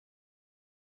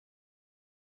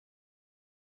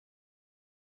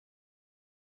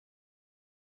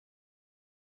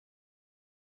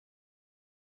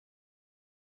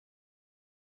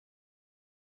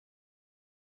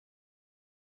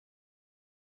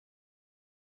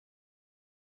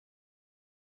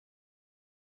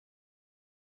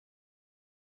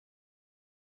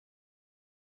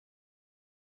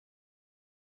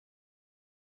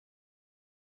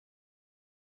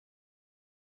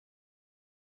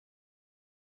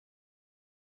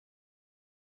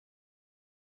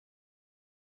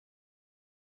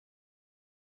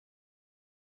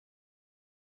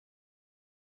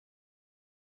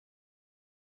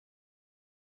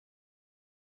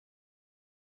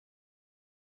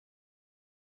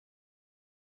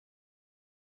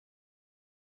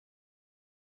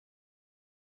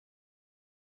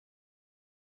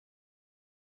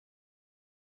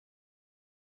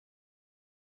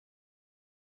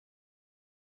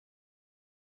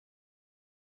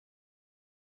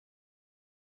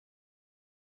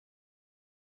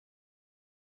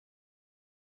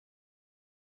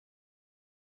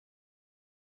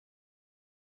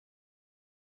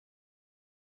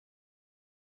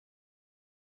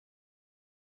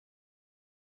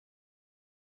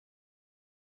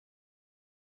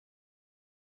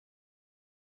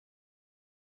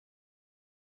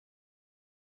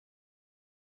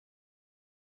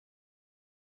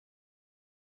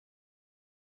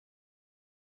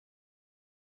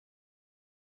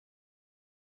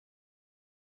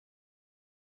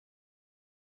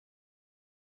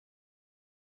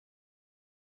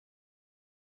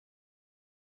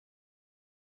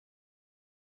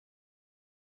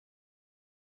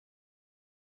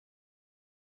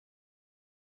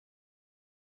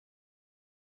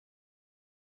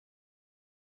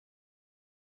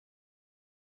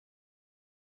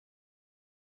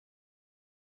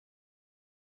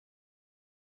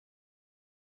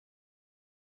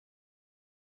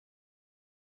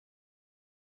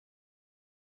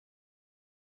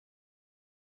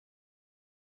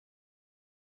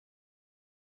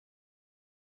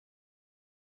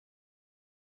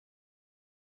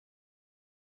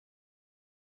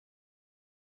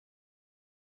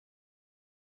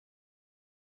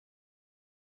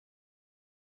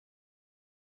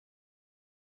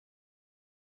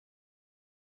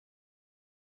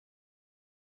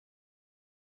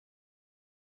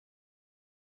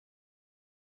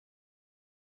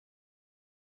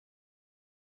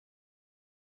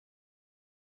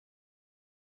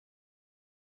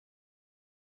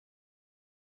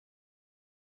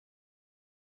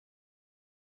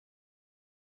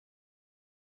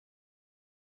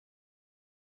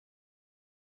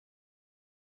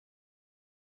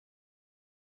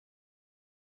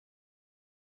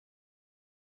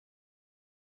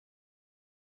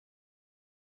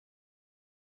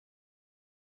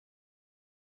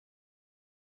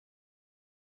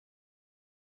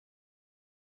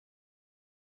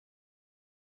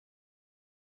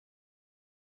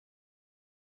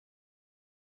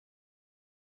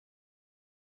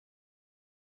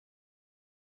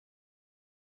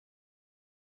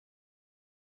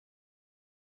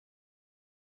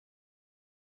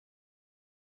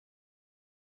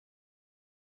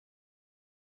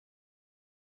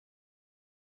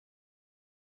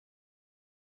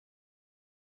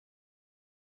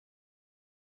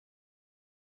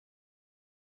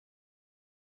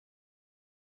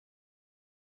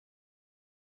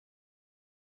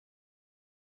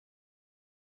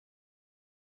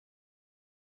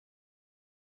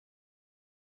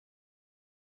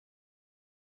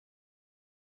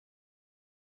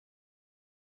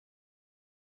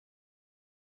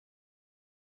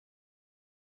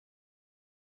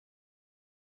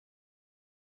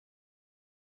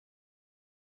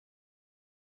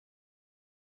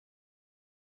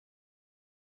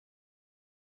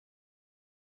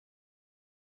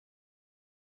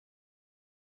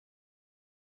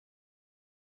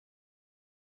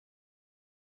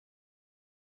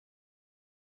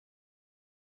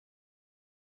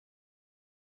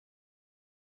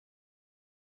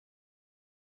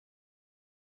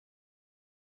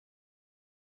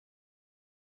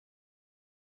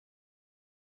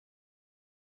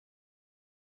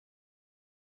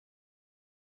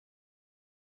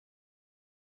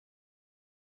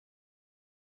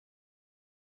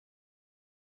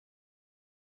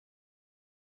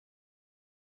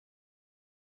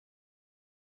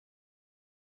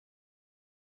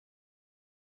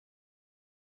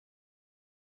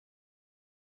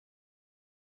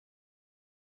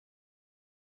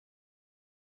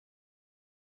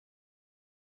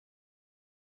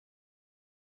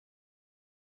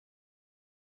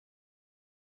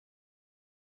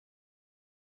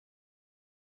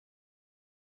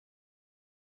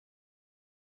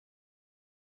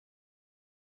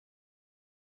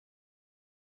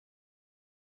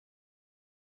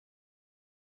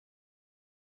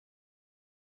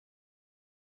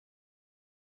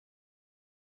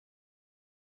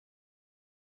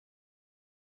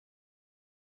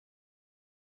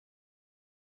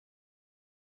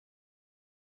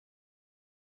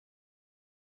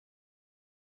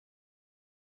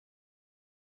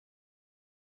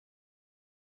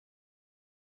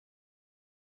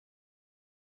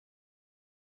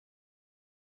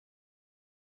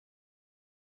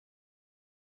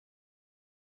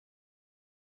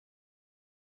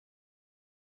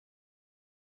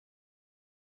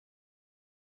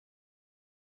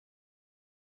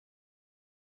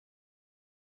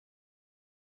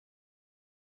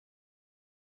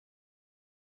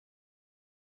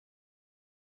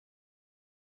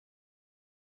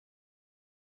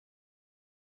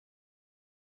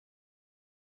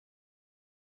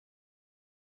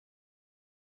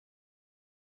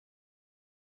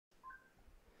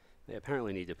They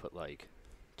apparently need to put like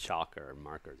chalk or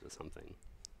markers or something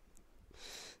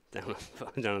down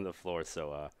down on the floor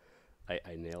so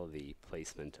I nail the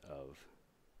placement of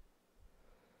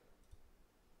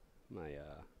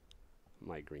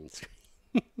my green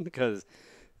screen because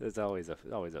there's always a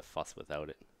fuss without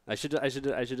it. I should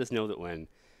just know that when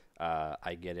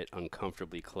I get it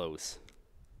uncomfortably close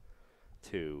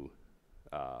to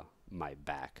my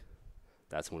back,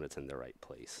 that's when it's in the right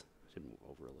place. Should move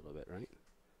over a little bit, right?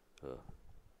 Ugh.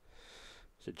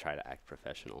 Should try to act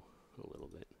professional a little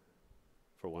bit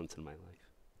for once in my life.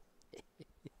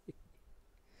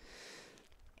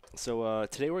 So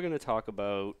today we're going to talk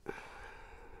about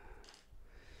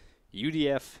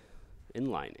UDF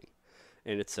inlining,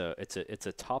 and it's a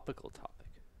topical topic.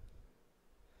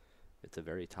 It's a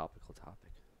very topical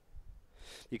topic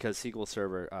because SQL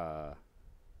Server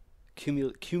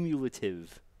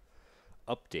cumulative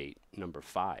update number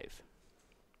 5.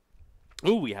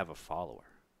 Ooh, we have a follower.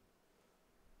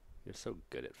 You're so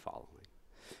good at following.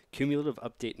 Cumulative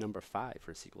update number 5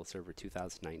 for SQL Server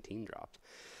 2019 dropped.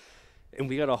 And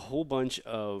we got a whole bunch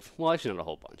of, well, actually not a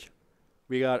whole bunch.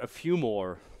 We got a few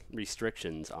more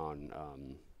restrictions on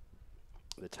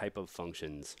the type of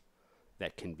functions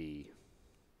that can be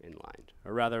inlined,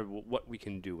 or rather what we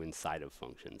can do inside of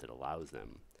functions that allows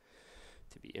them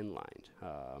to be inlined.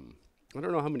 I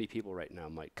don't know how many people right now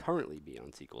might currently be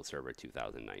on SQL Server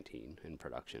 2019 in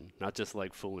production. Not just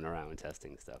like fooling around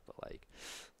testing stuff, but like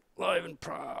live and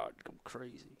prod, go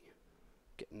crazy,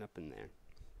 getting up in there,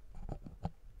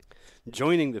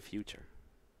 joining the future.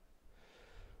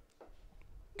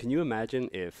 Can you imagine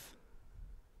if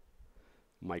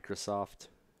Microsoft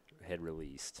had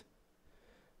released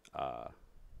a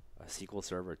SQL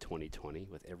Server 2020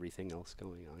 with everything else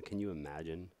going on? Can you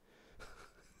imagine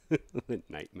the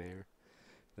nightmare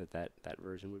that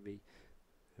version would be?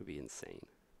 It would be insane.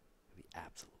 It would be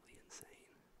absolutely insane.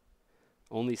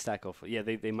 Only Stack Overflow. Yeah,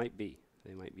 they might be.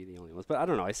 They might be the only ones. But I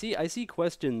don't know. I see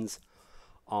questions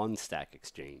on Stack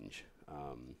Exchange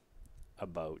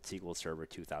about SQL Server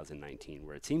 2019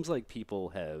 where it seems like people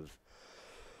have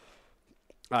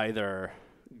either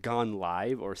gone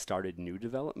live or started new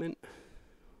development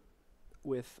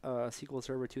with SQL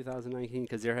Server 2019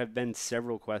 because there have been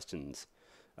several questions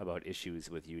about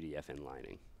issues with UDF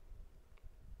inlining.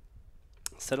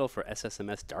 Settle for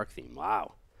SSMS dark theme.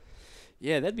 Wow.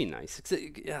 Yeah, that'd be nice.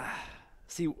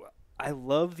 See, I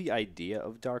love the idea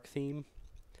of dark theme,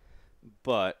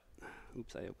 but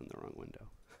oops, I opened the wrong window.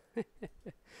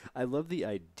 I love the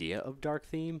idea of dark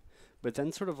theme, but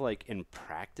then sort of like in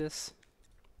practice,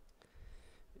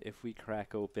 if we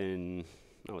crack open,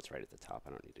 oh, it's right at the top. I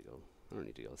don't need to go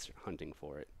hunting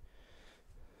for it.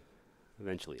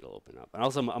 Eventually it'll open up. And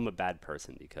also I'm a bad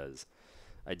person because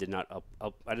I did not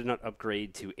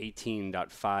upgrade to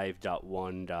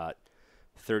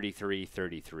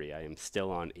 18.5.1.3333. I am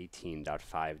still on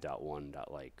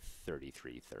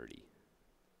 18.5.1.3330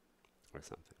 or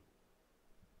something.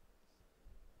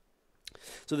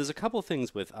 So there's a couple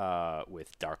things with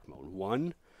dark mode.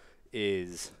 One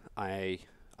is I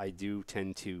do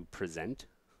tend to present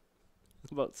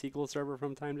about SQL Server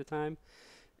from time to time,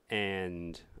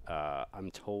 and I'm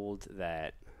told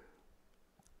that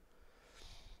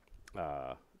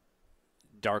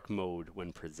dark mode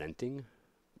when presenting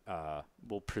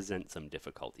will present some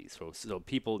difficulties. So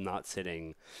people not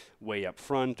sitting way up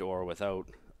front or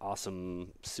without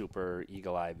awesome super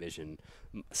eagle eye vision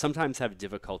sometimes have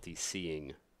difficulty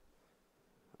seeing.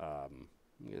 You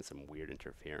get some weird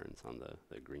interference on the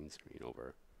green screen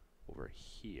over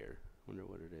here. Wonder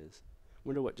what it is.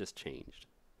 Wonder what just changed.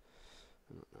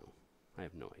 I don't know. I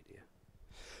have no idea.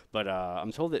 But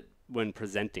I'm told that when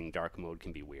presenting, dark mode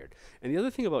can be weird. And the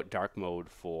other thing about dark mode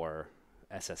for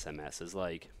SSMS is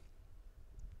like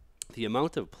the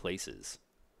amount of places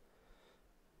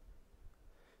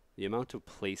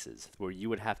where you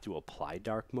would have to apply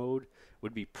dark mode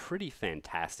would be pretty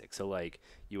fantastic. So like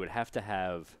you would have to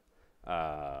have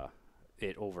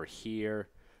it over here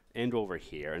and over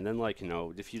here, and then like, you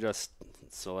know, if you just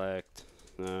select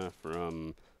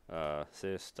from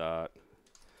sys dot,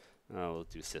 we'll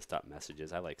do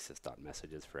sys.messages. I like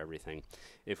sys.messages for everything.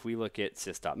 If we look at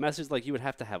sys.message, like you would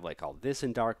have to have like all this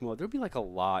in dark mode. There'd be like a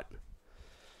lot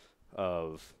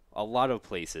of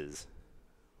places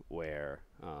where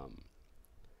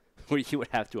where you would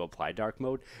have to apply dark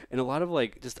mode, and a lot of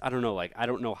like just I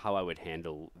don't know how I would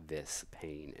handle this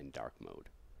pain in dark mode.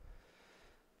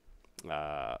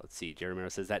 Let's see. Jeremy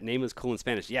says that name is cool in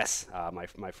Spanish. Yes,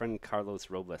 my friend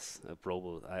Carlos Robles.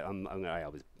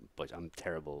 I'm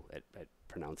terrible at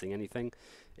pronouncing anything.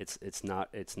 It's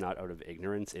not out of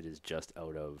ignorance. It is just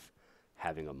out of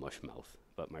having a mush mouth.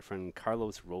 but my friend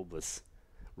Carlos Robles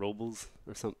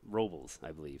or some Robles,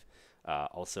 I believe,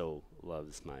 also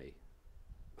loves my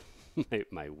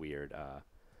my weird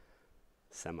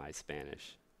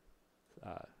semi-Spanish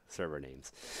server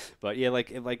names. But yeah,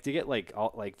 like to get like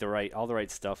all the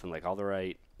right stuff and like all the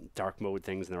right dark mode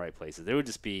things in the right places, it would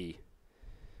just be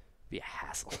a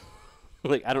hassle.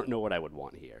 Like I don't know what I would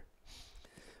want here.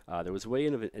 There was a way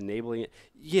of enabling it.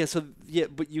 Yeah, so yeah,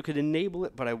 but you could enable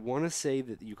it, but I want to say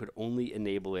that you could only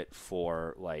enable it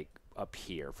for like up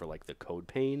here for like the code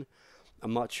pane.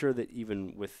 I'm not sure that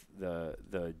even with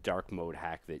the dark mode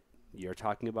hack that you're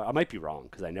talking about, I might be wrong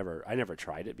because I never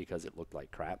tried it because it looked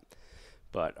like crap.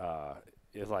 But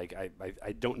it's like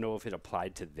I don't know if it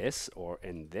applied to this or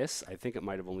in this. I think it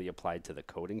might have only applied to the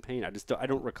coding pane. I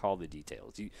don't recall the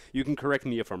details. You can correct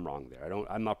me if I'm wrong there.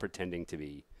 I'm not pretending to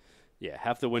be. Yeah,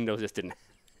 half the windows just didn't.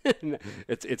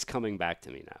 It's coming back to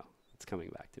me now. It's coming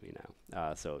back to me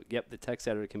now. So yep, the text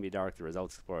editor can be dark. The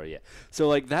results explorer, yeah. So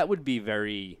like that would be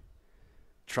very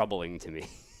troubling to me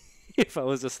if I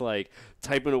was just like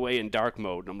typing away in dark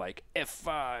mode and I'm like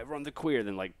F5 run the query,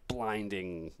 then like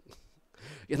blinding,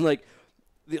 and like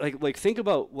think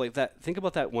about like that. Think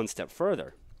about that one step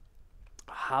further.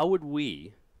 How would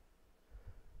we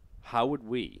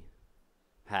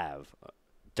have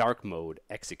dark mode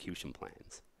execution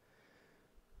plans?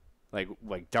 Like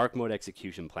dark mode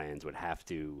execution plans would have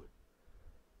to,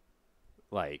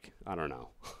 like, I don't know.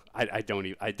 I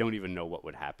don't even know what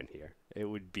would happen here. It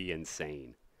would be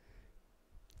insane.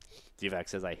 DVAC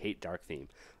says I hate dark theme.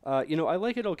 You know, I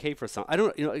like it okay for some. I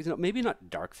don't, maybe not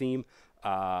dark theme.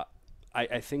 I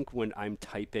think when I'm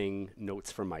typing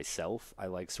notes for myself, I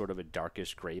like sort of a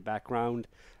darkish gray background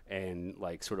and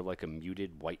like sort of like a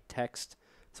muted white text,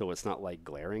 so it's not like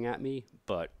glaring at me.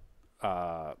 But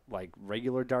like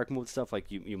regular dark mode stuff, like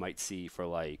you might see for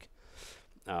like,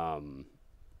 I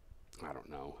don't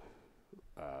know,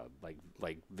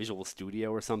 like Visual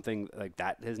Studio or something like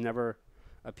that has never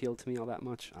appealed to me all that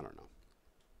much. I don't know.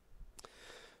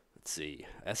 Let's see.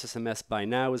 SSMS by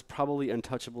now is probably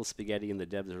untouchable spaghetti, and the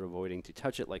devs are avoiding to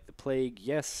touch it like the plague.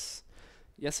 Yes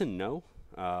and no.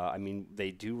 I mean, they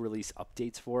do release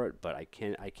updates for it, but I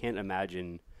can't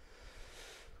imagine.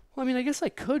 Well, I mean, I guess I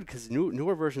could, because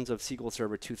newer versions of SQL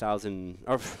Server 2000,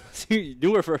 or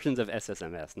newer versions of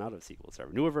SSMS, not of SQL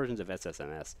Server, newer versions of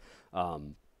SSMS,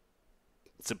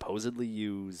 supposedly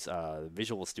use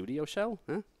Visual Studio Shell,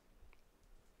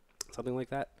 something like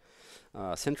that.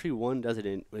 Sentry 1 does it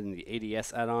in the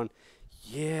ADS add-on.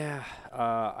 Yeah,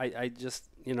 I just,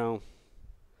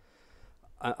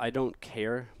 I don't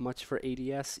care much for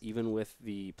ADS, even with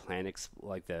the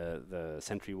like the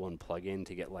Sentry 1 plugin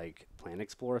to get like Plan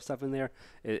Explorer stuff in there.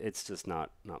 It's just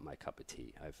not my cup of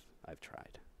tea. I've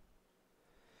tried.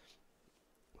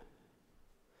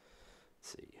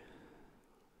 Let's see.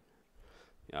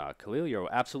 Khalil, you're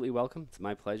absolutely welcome. It's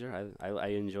my pleasure. I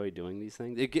enjoy doing these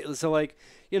things. So like,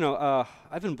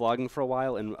 I've been blogging for a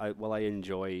while, and while I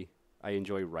enjoy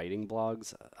writing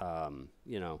blogs,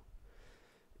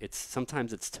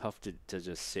 sometimes it's tough to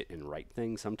just sit and write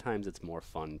things. Sometimes it's more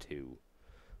fun to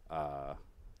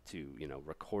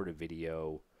record a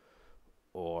video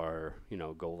or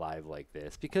go live like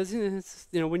this, because it's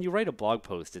when you write a blog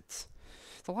post, it's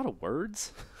a lot of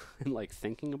words and like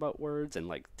thinking about words and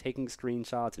like taking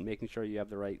screenshots and making sure you have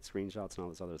the right screenshots and all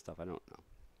this other stuff. I don't know.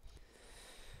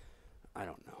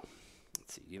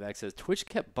 Let's see. Evac says Twitch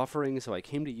kept buffering, so I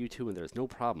came to YouTube and there's no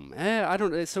problem. I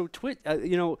don't. So Twitch,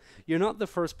 you're not the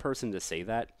first person to say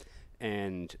that,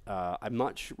 and I'm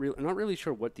not really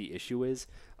sure what the issue is.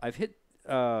 I've hit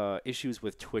issues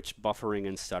with Twitch buffering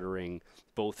and stuttering,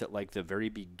 both at like the very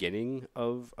beginning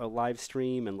of a live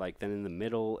stream and like then in the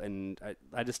middle, and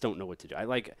I just don't know what to do.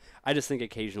 I just think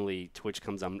occasionally Twitch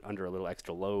comes under a little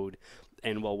extra load,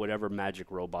 and whatever magic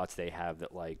robots they have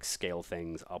that like scale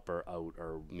things up or out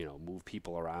or move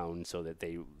people around so that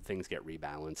things get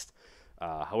rebalanced,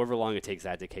 however long it takes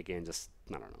that to kick in, just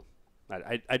I don't know.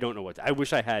 I don't know I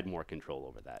wish I had more control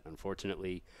over that.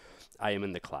 Unfortunately, I am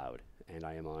in the cloud and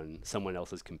I am on someone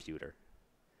else's computer.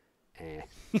 And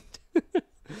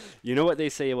you know what they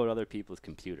say about other people's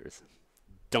computers?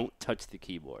 Don't touch the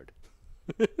keyboard.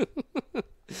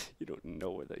 You don't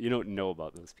know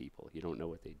about those people. You don't know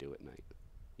what they do at night.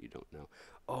 You don't know.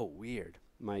 Oh, weird.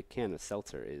 My can of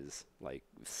seltzer is like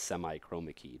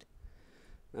semi-chroma keyed.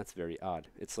 That's very odd.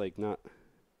 It's like not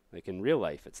like in real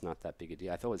life. It's not that big a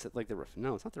deal. I thought it's like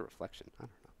no, it's not the reflection. I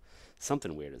don't know.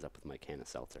 Something weird is up with my can of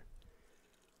seltzer.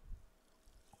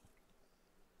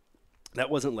 That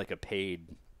wasn't like a paid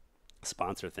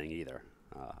sponsor thing either.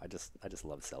 I just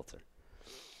love seltzer.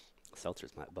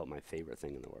 Seltzer's about my favorite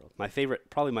thing in the world. My favorite,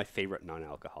 probably my favorite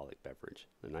non-alcoholic beverage.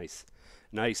 A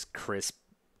nice, crisp,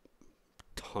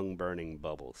 tongue-burning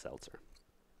bubble seltzer.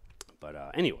 But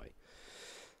anyway,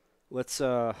 let's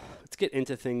get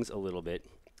into things a little bit.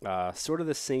 Sort of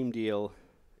the same deal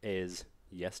as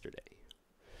yesterday.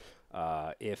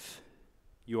 If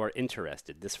you are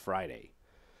interested, this Friday.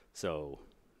 So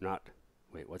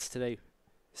wait, what's today?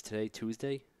 Is today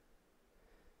Tuesday?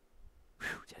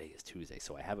 Whew, today is Tuesday,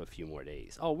 so I have a few more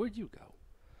days. Oh, where'd you go?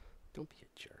 Don't be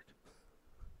a jerk.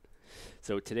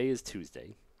 So today is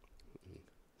Tuesday.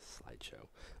 Slideshow.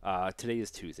 Today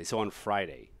is Tuesday. So on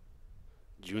Friday,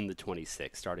 June the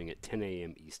 26th, starting at 10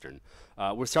 a.m. Eastern.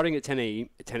 We're starting at 10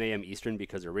 a.m. Eastern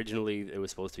because originally it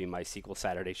was supposed to be my SQL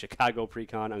Saturday Chicago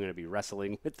pre-con. I'm going to be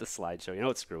wrestling with the slideshow. You know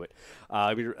what? Screw it.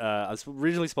 I was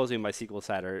originally supposed to be my SQL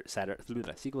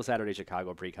Saturday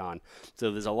Chicago pre-con.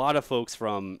 So there's a lot of folks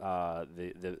from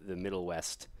the Middle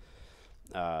West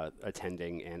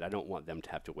attending, and I don't want them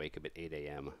to have to wake up at 8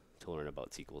 a.m. to learn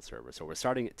about SQL Server. So we're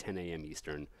starting at 10 a.m.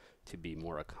 Eastern to be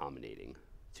more accommodating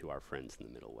to our friends in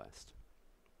the Middle West.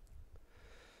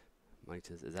 Mike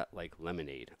says, is that like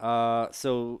lemonade?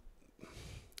 So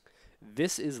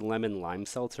this is lemon lime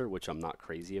seltzer, which I'm not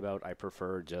crazy about. I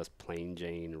prefer just plain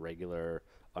Jane, regular,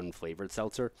 unflavored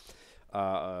seltzer.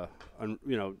 You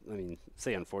know, I mean,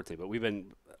 say unfortunately, but we've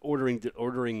been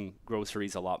ordering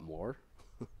groceries a lot more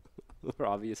for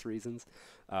obvious reasons,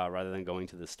 rather than going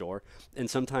to the store. And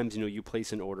sometimes, you know, you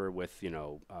place an order with, you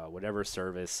know, whatever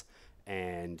service,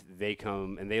 and they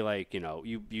come and they like, you know,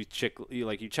 you check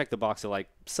the box of like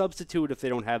substitute if they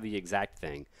don't have the exact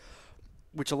thing,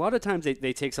 which a lot of times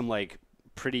they take some like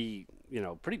pretty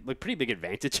big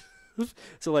advantage of.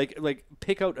 So like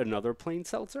pick out another plain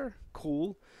seltzer,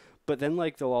 cool, but then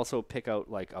like they'll also pick out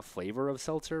like a flavor of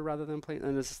seltzer rather than plain,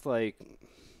 and it's just like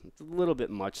it's a little bit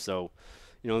much. So,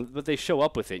 you know, but they show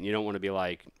up with it, and you don't want to be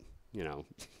like, you know,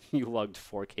 you lugged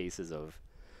 4 cases of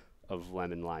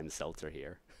lemon lime seltzer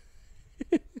here.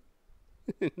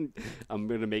 I'm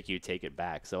gonna make you take it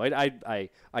back. So I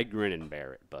grin and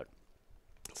bear it, but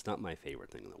it's not my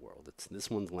favorite thing in the world. This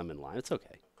one's lemon lime. It's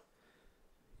okay.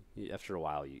 After a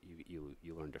while, you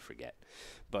learn to forget.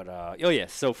 But oh yeah,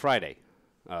 so Friday,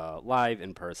 live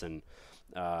in person.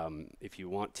 If you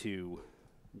want to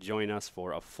join us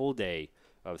for a full day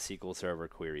of SQL Server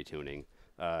query tuning,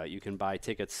 you can buy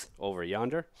tickets over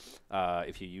yonder.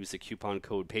 If you use the coupon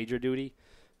code PagerDuty.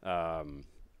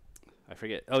 I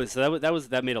forget. Oh, so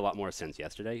that made a lot more sense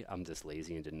yesterday. I'm just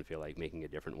lazy and didn't feel like making a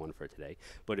different one for today.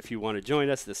 But if you want to join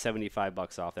us, the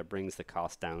 $75 off, that brings the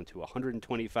cost down to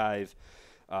 $125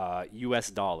 US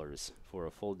dollars for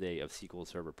a full day of SQL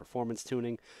Server performance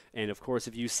tuning. And of course,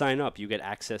 if you sign up, you get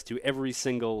access to every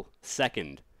single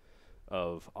second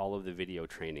of all of the video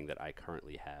training that I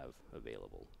currently have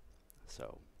available.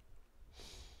 So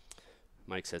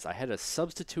Mike says, I had a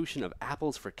substitution of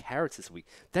apples for carrots this week.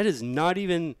 That is not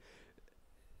even...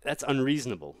 That's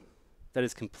unreasonable. That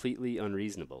is completely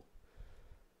unreasonable.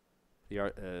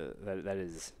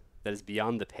 That is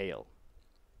beyond the pale.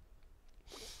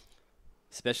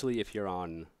 Especially if you're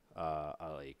on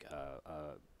a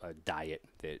diet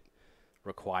that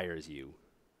requires you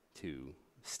to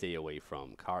stay away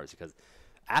from carbs, because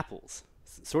apples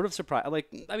sort of surprise.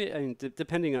 Like I mean,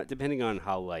 depending on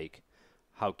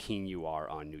how keen you are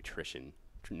on nutrition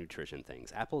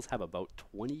things, apples have about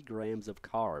 20 grams of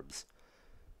carbs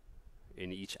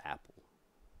in each apple.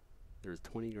 There's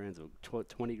 20 grams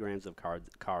of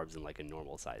carbs in like a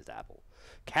normal sized apple.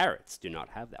 Carrots do not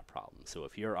have that problem. So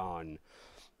if you're on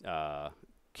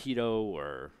keto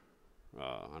or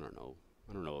I don't know.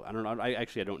 I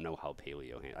don't know how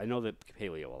paleo. I know that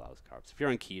paleo allows carbs. If you're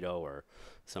on keto or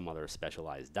some other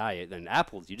specialized diet, then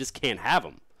apples you just can't have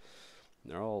them.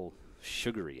 They're all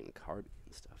sugary and carby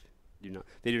and stuff.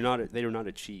 They do not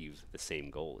achieve the same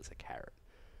goal as a carrot.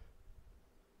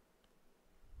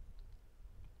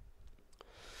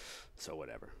 So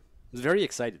whatever. I was very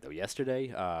excited though.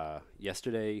 Yesterday,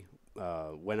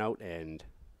 went out and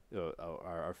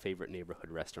our favorite neighborhood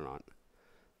restaurant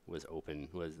was open,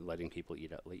 was letting people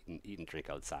eat and drink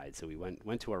outside. So we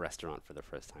went to a restaurant for the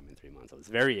first time in 3 months. I was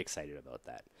very excited about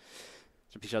that.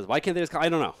 So why can't they just call? I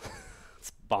don't know.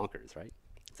 It's bonkers, right?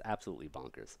 It's absolutely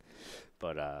bonkers.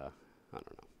 But I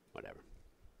don't know. Whatever.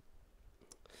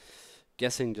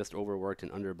 Guessing just overworked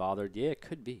and underbothered. Yeah, it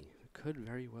could be. It could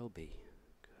very well be.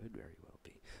 Could very well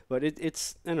be. But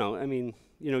it's I know. I mean,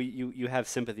 you have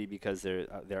sympathy because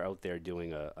they're out there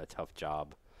doing a tough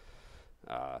job.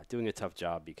 Doing a tough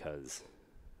job because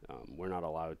we're not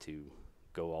allowed to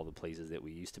go all the places that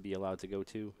we used to be allowed to go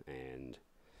to, and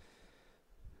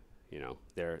you know,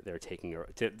 they're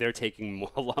taking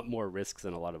a lot more risks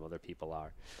than a lot of other people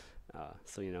are.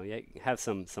 So you know, yeah, have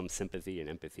some sympathy and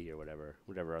empathy or whatever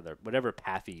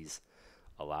pathies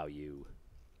allow you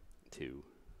to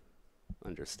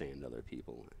understand other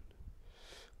people and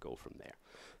go from there.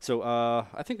 So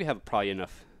I think we have probably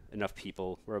enough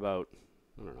people. We're about,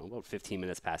 I don't know, about 15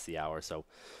 minutes past the hour, so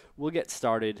we'll get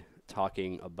started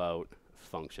talking about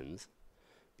functions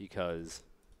because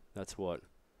that's what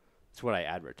I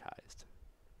advertised,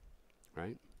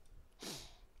 right?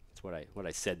 It's what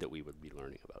I said that we would be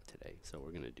learning about today. So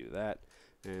we're going to do that.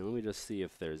 And let me just see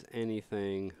if there's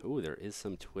anything. Ooh, there is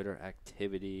some Twitter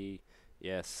activity.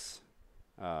 Yes.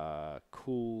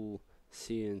 Cool.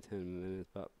 See you in 10 minutes.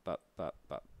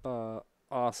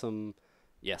 Awesome.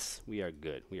 Yes, we are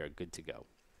good. We are good to go.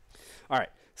 All right.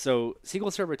 So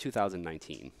SQL Server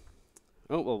 2019.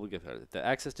 Oh, well, we'll get that. The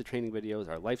access to training videos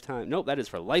are lifetime. Nope, that is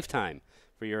for lifetime,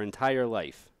 for your entire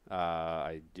life.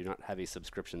 I do not have a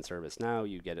subscription service now.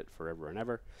 You get it forever and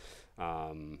ever.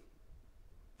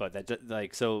 But that,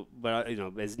 like, so, but you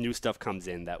know, as new stuff comes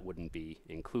in, that wouldn't be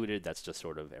included. That's just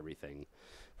sort of everything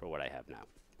for what I have now.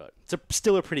 But it's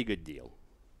still a pretty good deal.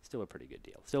 Still a pretty good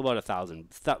deal. Still about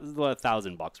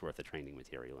 $1,000 worth of training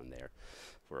material in there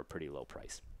for a pretty low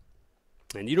price.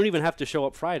 And you don't even have to show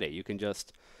up Friday. You can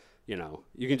just, you know,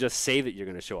 you can just say that you're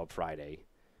going to show up Friday,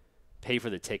 pay for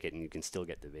the ticket, and you can still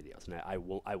get the videos. And I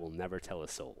will never tell a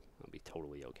soul. I'll be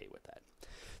totally okay with that.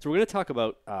 So we're going to talk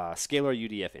about Scalar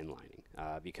UDF Inlining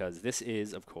because this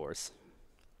is, of course,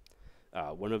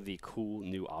 one of the cool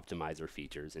new optimizer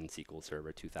features in SQL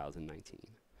Server 2019.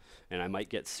 And I might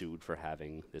get sued for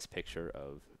having this picture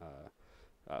of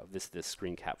this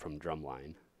screen cap from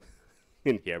Drumline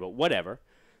in here, but whatever.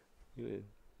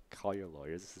 Call your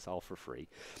lawyers. This is all for free.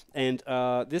 And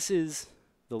this is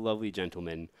the lovely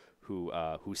gentleman who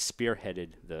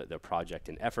spearheaded the project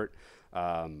and effort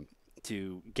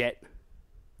to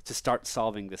start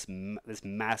solving this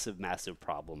massive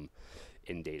problem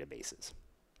in databases.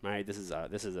 Right. This is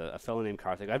a fellow named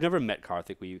Karthik. I've never met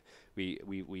Karthik.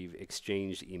 We've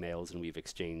exchanged emails and we've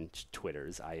exchanged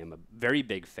Twitters. I am a very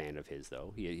big fan of his,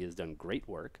 though. He has done great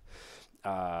work.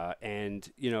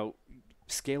 And you know,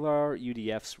 Scalar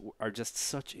UDFs are just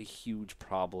such a huge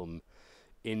problem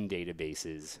in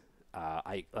databases.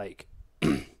 I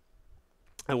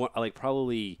want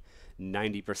probably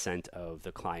 90% of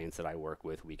the clients that I work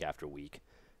with week after week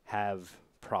have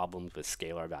problems with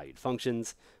scalar valued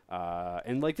functions.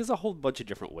 And like there's a whole bunch of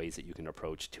different ways that you can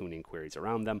approach tuning queries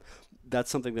around them. That's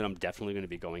something that I'm definitely going to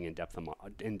be going in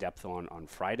depth on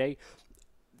Friday.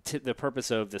 The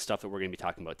purpose of the stuff that we're going to be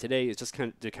talking about today is just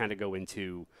kind of go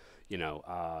into, you know,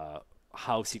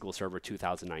 how SQL Server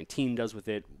 2019 does with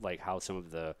it, like how some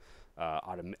of the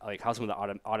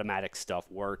automatic stuff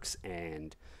works,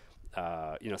 and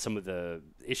you know, some of the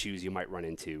issues you might run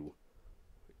into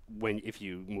if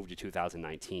you move to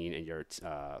 2019 and your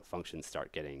functions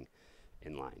start getting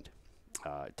inlined.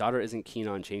 Daughter isn't keen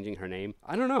on changing her name.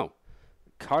 I don't know.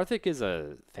 Karthik is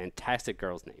a fantastic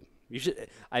girl's name. You should.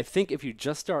 I think if you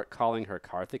just start calling her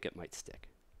Karthik, it might stick.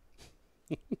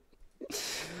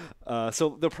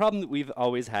 So the problem that we've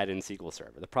always had in SQL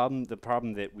Server, the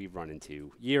problem that we've run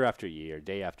into year after year,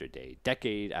 day after day,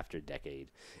 decade after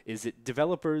decade, is that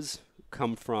developers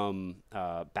come from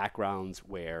backgrounds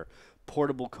where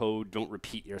portable code, don't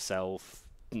repeat yourself,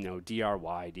 you know,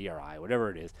 DRY, DRI, whatever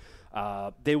it is.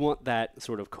 They want that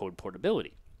sort of code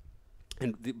portability.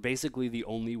 And basically the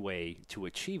only way to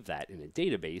achieve that in a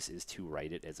database is to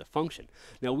write it as a function.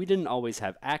 Now, we didn't always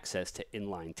have access to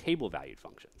inline table valued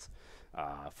functions.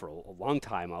 For a long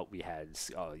time out, we had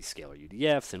these scalar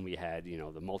UDFs, and we had, you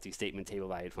know, the multi-statement table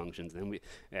valued functions, and then we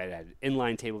had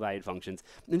inline table valued functions.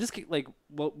 And just like,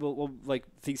 like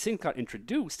these things got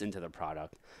introduced into the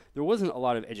product, there wasn't a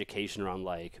lot of education around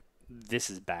like, this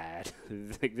is bad,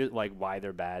 like why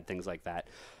they're bad, things like that.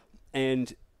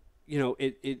 And, you know,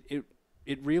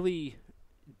 it really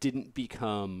didn't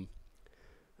become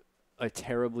a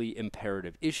terribly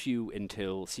imperative issue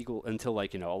until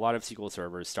like, you know, a lot of SQL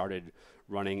servers started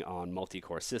running on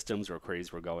multi-core systems where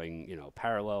queries were going, you know,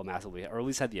 parallel massively, or at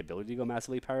least had the ability to go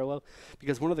massively parallel.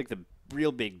 Because one of the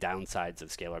real big downsides of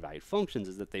scalar valued functions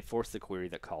is that they force the query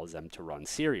that calls them to run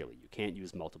serially. You can't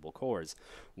use multiple cores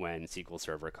when SQL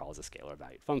Server calls a scalar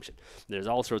valued function. There's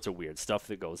all sorts of weird stuff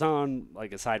that goes on,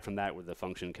 like aside from that, where the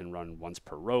function can run once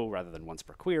per row rather than once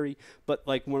per query. But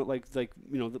like more like you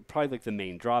know, probably like the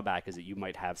main drawback is that you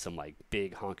might have some like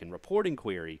big honking reporting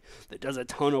query that does a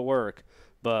ton of work,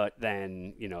 But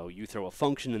then, you know, you throw a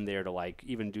function in there to like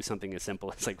even do something as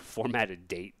simple as like format a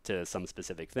date to some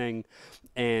specific thing,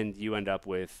 and you end up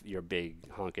with your big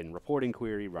honkin' reporting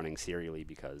query running serially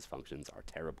because functions are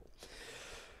terrible.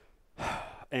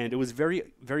 And it was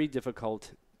very, very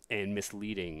difficult and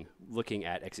misleading looking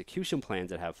at execution plans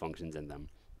that have functions in them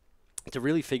to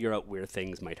really figure out where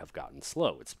things might have gotten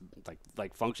slow. It's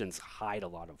like functions hide a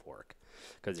lot of work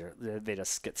because they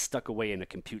just get stuck away in a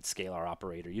compute scalar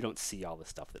operator. You don't see all the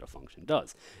stuff that a function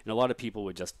does. And a lot of people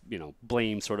would just, you know,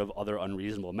 blame sort of other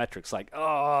unreasonable metrics like,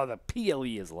 oh, the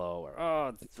PLE is low, or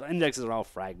oh, the indexes are all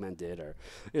fragmented, or,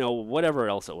 you know, whatever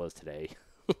else it was today.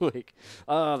 Like,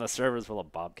 oh, the server's full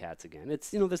of bobcats again.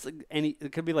 It's, you know, this like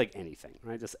it could be like anything,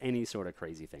 right? Just any sort of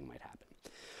crazy thing might happen.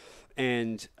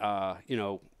 And, you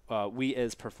know, we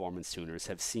as performance tuners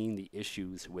have seen the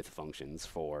issues with functions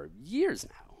for years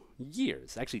now.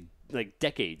 Years, actually, like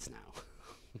decades now.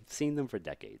 Seen them for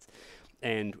decades.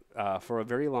 And for a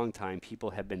very long time, people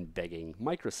have been begging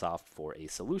Microsoft for a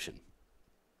solution.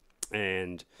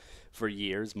 And for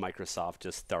years, Microsoft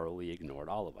just thoroughly ignored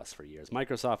all of us for years.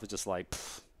 Microsoft was just like,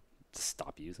 just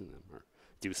stop using them or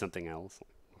do something else.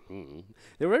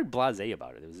 They were very blasé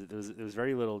about it. There was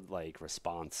very little like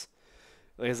response.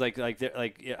 It's like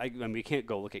I mean, we can't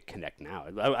go look at Connect now.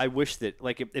 I wish that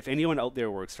like if anyone out there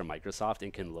works for Microsoft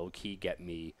and can low key get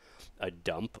me a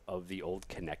dump of the old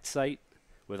Connect site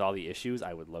with all the issues,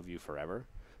 I would love you forever,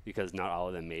 because not all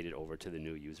of them made it over to the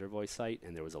new user voice site,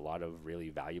 and there was a lot of really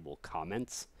valuable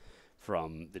comments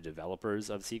from the developers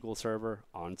of SQL Server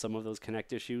on some of those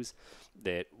Connect issues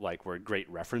that like were great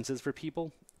references for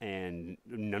people, and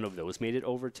none of those made it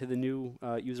over to the new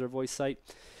user voice site.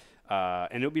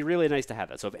 And it would be really nice to have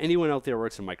that. So if anyone out there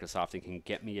works for Microsoft and can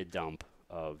get me a dump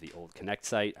of the old Connect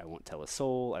site, I won't tell a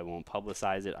soul. I won't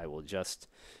publicize it. I will just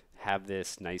have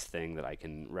this nice thing that I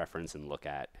can reference and look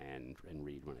at and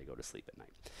read when I go to sleep at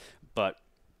night. But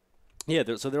yeah,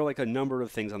 so there were like a number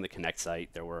of things on the Connect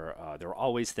site. There were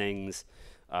always things,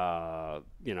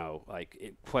 you know,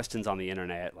 like questions on the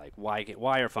internet, like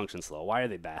why are functions slow? Why are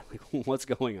they bad? Like, what's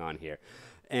going on here?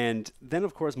 And then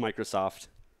of course Microsoft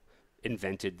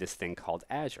invented this thing called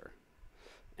Azure.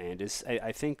 And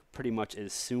I think pretty much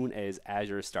as soon as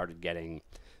Azure started getting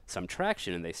some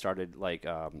traction and they started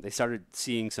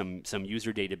seeing some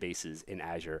user databases in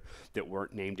Azure that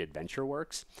weren't named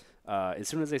AdventureWorks, as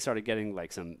soon as they started getting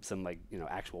like some like, you know,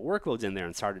 actual workloads in there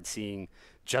and started seeing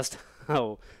just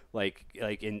how like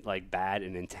bad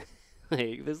and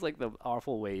like there's like the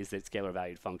awful ways that scalar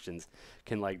valued functions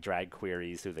can like drag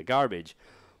queries through the garbage,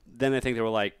 then I think they were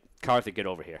like, Karthik, get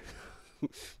over here.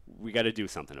 We got to do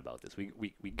something about this.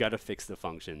 We got to fix the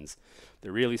functions.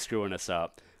 They're really screwing us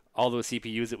up. All those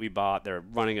CPUs that we bought, they're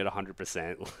running at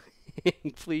 100%.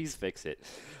 Please fix it.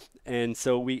 And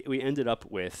so we ended up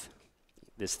with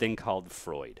this thing called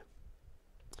Freud,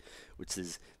 which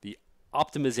is the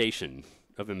optimization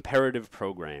of imperative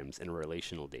programs in a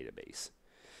relational database.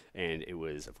 And it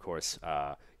was, of course,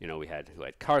 you know, we had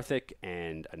Karthik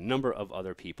and a number of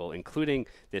other people, including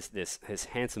this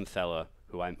handsome fella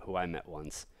who I met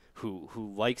once, who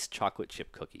likes chocolate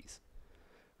chip cookies.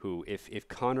 Who, if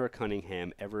Connor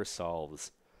Cunningham ever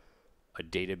solves a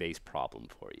database problem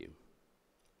for you,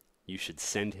 you should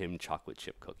send him chocolate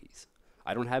chip cookies.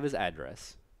 I don't have his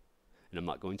address, and I'm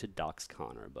not going to dox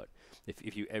Connor, but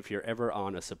if you're ever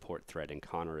on a support thread and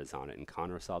Connor is on it and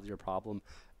Connor solves your problem,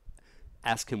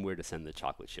 ask him where to send the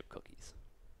chocolate chip cookies.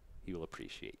 He will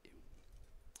appreciate you.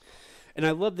 And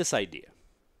I love this idea.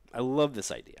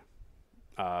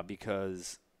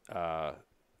 Because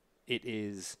it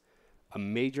is a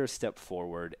major step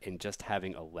forward in just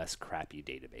having a less crappy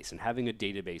database and having a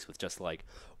database with just like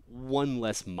one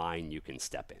less mine you can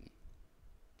step in,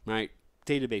 right?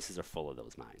 Databases are full of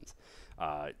those mines.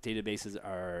 Databases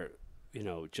are, you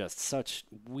know, just such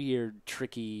weird,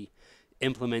 tricky,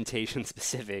 implementation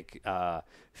specific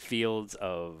fields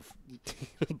of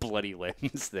bloody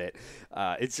limbs that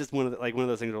it's just one of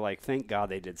those things where like, thank God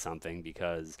they did something,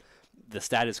 because the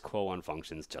status quo on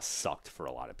functions just sucked for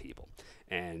a lot of people.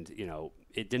 And, you know,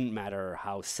 it didn't matter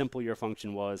how simple your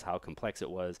function was, how complex it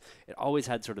was. It always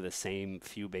had sort of the same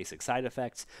few basic side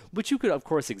effects, which you could, of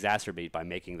course, exacerbate by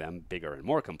making them bigger and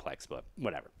more complex, but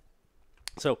whatever.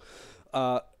 So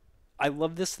I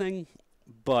love this thing,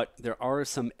 but there are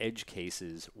some edge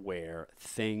cases where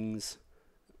things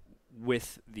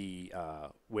with the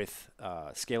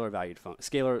scalar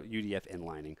UDF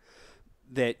inlining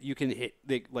that you can hit,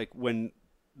 like when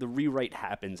the rewrite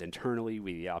happens internally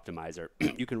with the optimizer,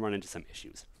 you can run into some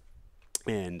issues.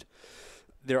 And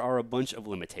there are a bunch of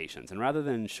limitations. And rather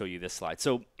than show you this slide,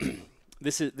 so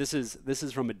this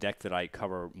is from a deck that I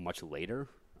cover much later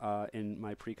in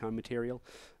my pre-con material.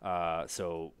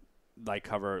 So I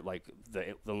cover like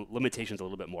the limitations a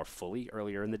little bit more fully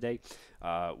earlier in the day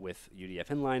with UDF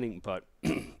inlining, but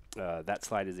that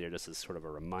slide is there just as sort of a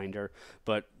reminder.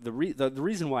 But the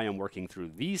reason why I'm working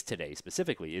through these today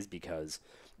specifically is because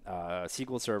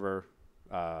SQL Server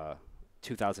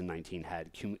 2019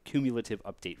 had cumulative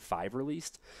update 5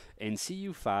 released, and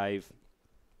CU5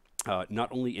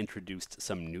 not only introduced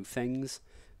some new things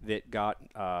that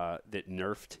that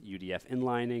nerfed UDF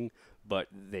inlining, but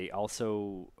it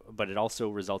also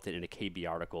resulted in a KB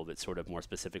article that sort of more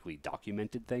specifically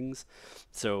documented things.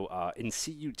 So in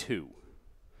CU2,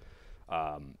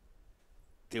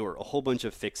 there were a whole bunch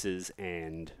of fixes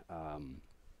and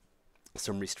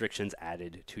some restrictions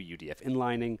added to UDF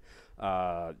inlining.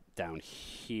 Down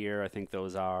here, I think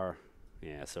those are.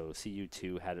 Yeah, so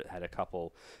CU2 had a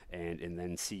couple, and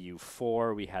then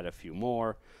CU4 we had a few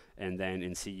more, and then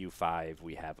in CU5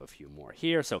 we have a few more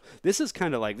here. So this is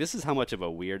kind of like, this is how much of a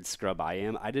weird scrub I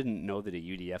am. I didn't know that a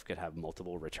UDF could have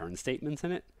multiple return statements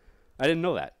in it. I didn't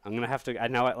know that. I'm gonna have to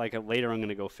later I'm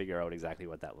gonna go figure out exactly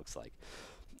what that looks like.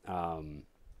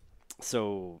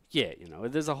 So yeah,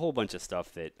 there's a whole bunch of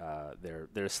stuff that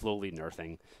they're slowly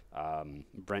nerfing.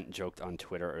 Brent joked on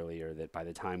Twitter earlier that by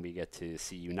the time we get to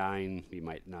CU9, we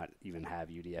might not even have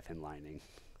UDF inlining.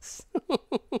 So,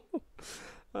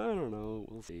 I don't know.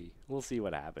 We'll see. We'll see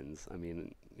what happens. I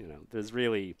mean, there's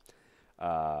really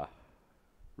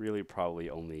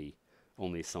probably only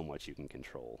so much you can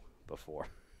control before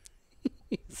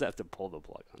you just have to pull the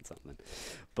plug on something.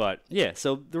 But yeah,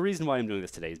 so the reason why I'm doing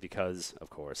this today is because, of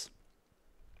course,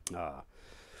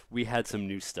 we had some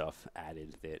new stuff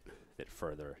added that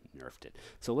further nerfed it.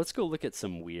 So let's go look at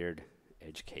some weird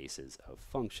edge cases of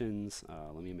functions.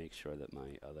 Let me make sure that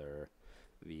my other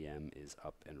VM is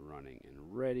up and running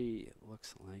and ready. It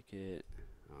looks like it.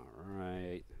 All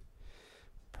right.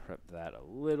 Prep that a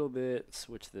little bit.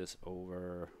 Switch this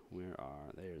over.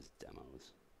 There's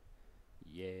demos.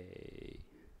 Yay.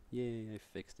 Yay, I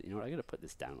fixed it. You know what? I gotta put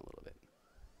this down a little bit.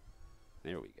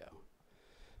 There we go.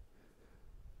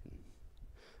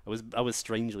 I was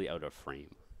strangely out of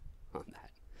frame on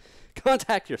that.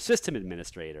 Contact your system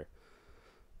administrator.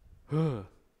 I'm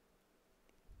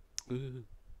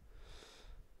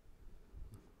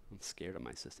scared of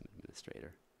my system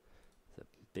administrator. It's a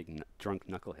big drunk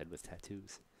knucklehead with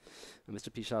tattoos.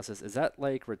 Mr. P. Shaw says, is that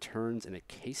like returns in a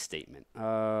case statement?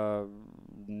 No,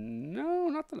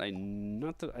 no,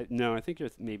 I think you're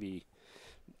maybe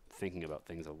thinking about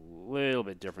things a little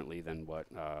bit differently than what.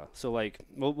 So like,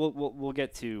 we'll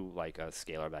get to like a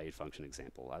scalar valued function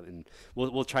example, and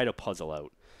we'll try to puzzle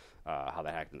out how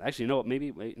that happens. Actually, maybe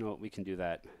we can do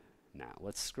that now.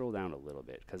 Let's scroll down a little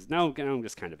bit, because now I'm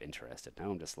just kind of interested.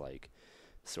 Now I'm just like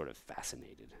sort of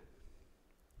fascinated.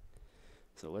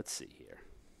 So let's see here.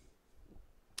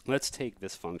 Let's take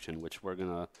this function, which we're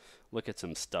gonna look at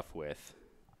some stuff with,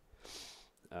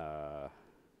 and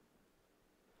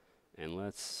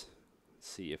let's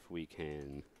see if we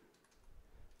can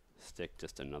stick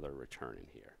just another return in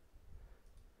here.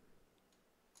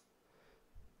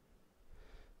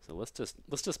 So let's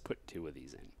just put 2 of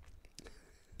these in.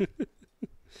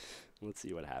 Let's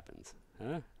see what happens.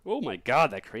 Huh? Oh my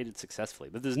God, that created successfully.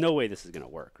 But there's no way this is gonna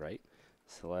work, right?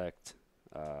 Select.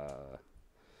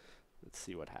 Let's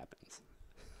see what happens.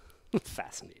 I'm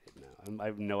fascinated now. I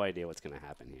have no idea what's gonna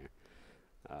happen here.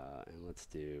 And let's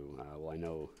do. Well, I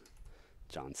know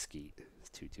John Skeet is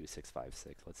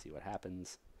 22656. Let's see what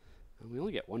happens. We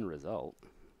only get 1 result.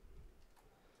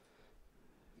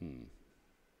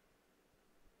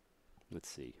 Let's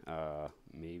see.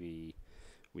 Maybe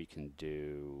we can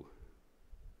do.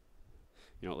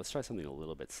 Let's try something a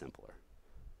little bit simpler.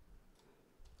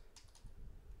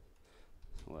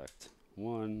 Select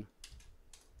 1.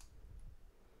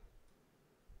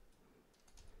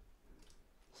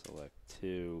 Select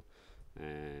 2.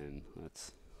 And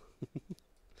let's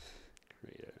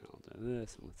create it. I'll do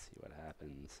this, and let's see what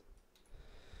happens.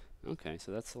 Okay,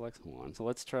 so that selects 1. So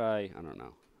let's try, I don't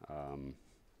know.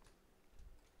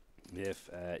 If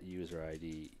at user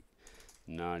ID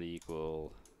not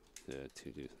equal to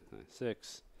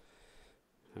 2296,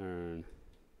 turn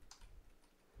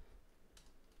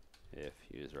if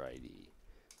user ID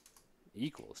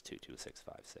equals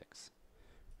 22656.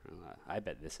 I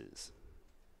bet this is.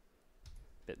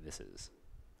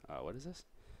 What is this?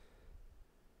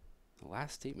 The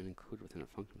last statement included within a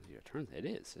function with your returns. It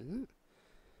is, isn't it?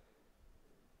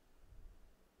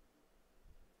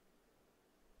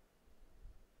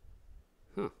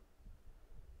 Huh.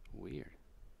 Weird.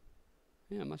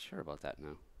 Yeah, I'm not sure about that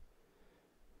now.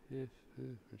 If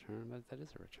return, but that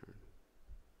is a return.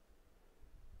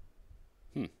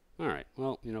 All right.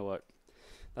 Well, you know what?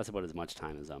 That's about as much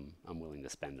time as I'm willing to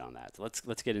spend on that. So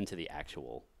let's get into the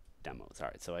actual demos. All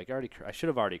right. So I should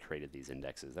have already created these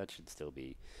indexes. That should still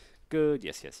be good.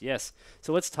 Yes, yes, yes.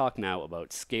 So let's talk now about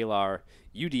Scalar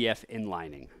UDF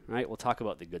Inlining. All right. We'll talk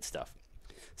about the good stuff.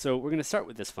 So we're going to start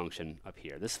with this function up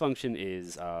here. This function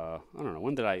is, I don't know,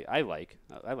 one that I like.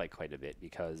 I like quite a bit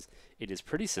because it is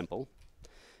pretty simple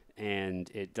and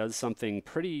it does something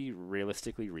pretty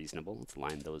realistically reasonable. Let's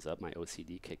line those up. My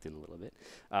OCD kicked in a little bit.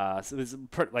 So this is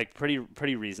pretty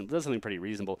reasonable. It does something pretty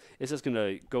reasonable. It's just going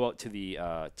to go out to the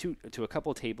to a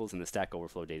couple tables in the Stack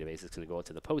Overflow database. It's going to go out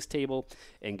to the post table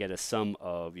and get a sum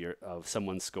of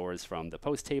someone's scores from the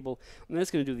post table. And then it's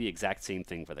going to do the exact same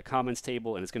thing for the comments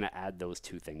table, and it's going to add those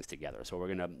two things together. So we're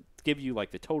going to give you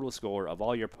like the total score of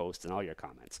all your posts and all your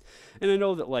comments. And I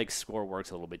know that like score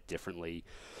works a little bit differently.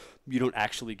 You don't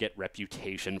actually get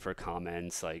reputation for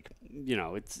comments, like, you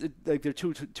know, like they're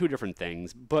two different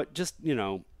things. But just, you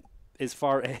know, as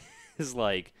far as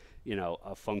like, you know,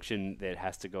 a function that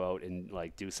has to go out and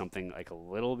like do something like a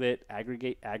little bit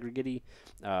aggregate-y,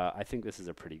 I think this is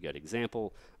a pretty good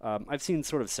example. I've seen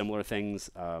sort of similar things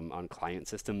on client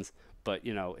systems, but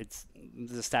you know, it's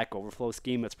the Stack Overflow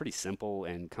scheme that's pretty simple,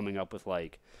 and coming up with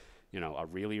like, you know, a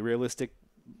really realistic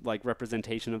like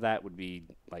representation of that would be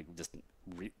like just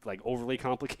like overly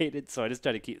complicated. So I just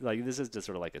try to keep like, this is just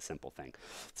sort of like a simple thing.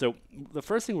 So the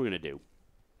first thing we're going to do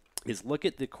is look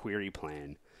at the query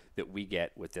plan that we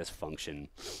get with this function.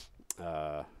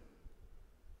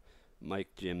 Mike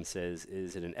Jim says,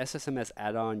 is it an SSMS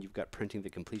add-on? You've got printing the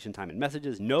completion time and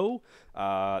messages. No,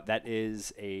 that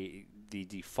is the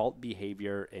default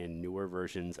behavior in newer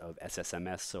versions of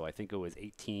SSMS. So I think it was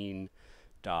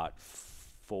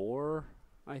 18.4.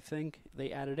 I think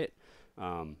they added it,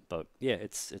 but yeah,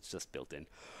 it's just built in.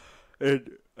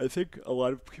 And I think a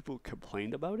lot of people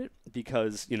complained about it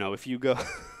because, you know, if you go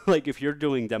like if you're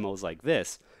doing demos like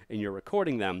this and you're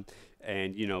recording them,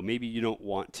 and you know, maybe you don't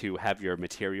want to have your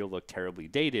material look terribly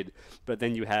dated, but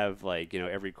then you have like, you know,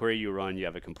 every query you run, you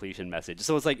have a completion message.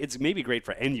 So it's like, it's maybe great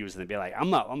for end users and be like, I'm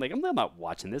not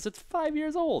watching this. It's 5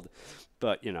 years old.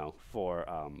 But you know, for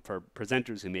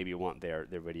presenters who maybe want their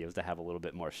videos to have a little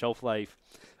bit more shelf life,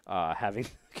 having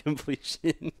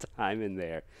completion time in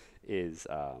there is,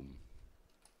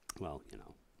 well, you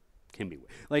know, can be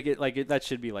that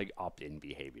should be like opt-in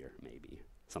behavior, maybe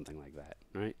something like that,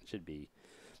 right? It should be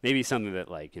maybe something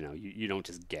that like, you know, you don't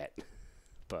just get.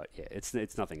 But yeah,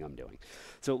 it's nothing I'm doing.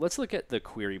 So let's look at the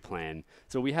query plan.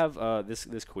 So we have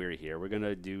this query here. We're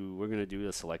gonna do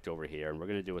a select over here, and we're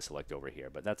gonna do a select over here.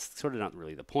 But that's sort of not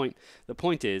really the point. The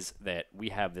point is that we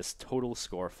have this total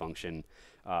score function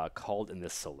called in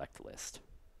this select list.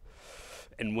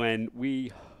 And when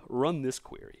we run this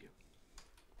query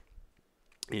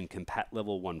in compat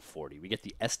level 140, we get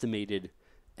the estimated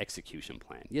execution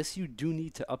plan. Yes, you do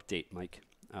need to update, Mike.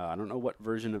 I don't know what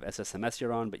version of SSMS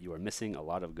you're on, but you are missing a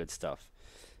lot of good stuff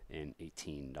in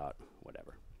 18 dot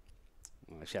whatever.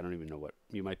 Well, actually, I don't even know what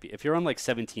you might be. If you're on like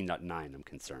 17.9, I'm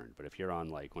concerned. But if you're on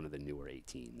like one of the newer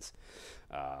 18s,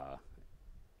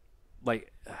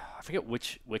 like I forget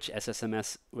which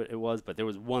SSMS it was, but there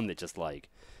was one that just like,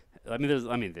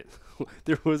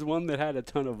 there was one that had a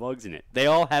ton of bugs in it. They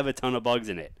all have a ton of bugs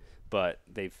in it, but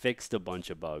they fixed a bunch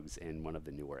of bugs in one of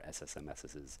the newer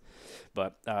SSMSs.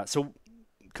 But so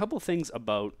a couple things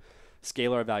about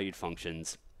scalar valued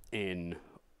functions in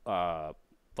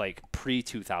like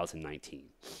pre-2019.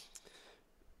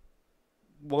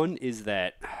 One is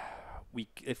that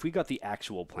if we got the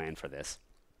actual plan for this,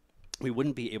 we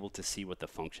wouldn't be able to see what the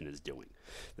function is doing.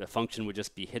 The function would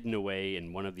just be hidden away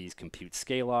in one of these compute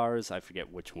scalars. I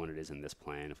forget which one it is in this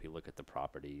plan. If we look at the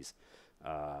properties,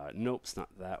 nope, it's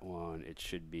not that one. It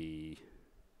should be,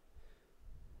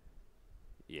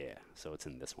 yeah, so it's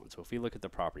in this one. So if we look at the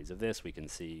properties of this, we can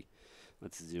see,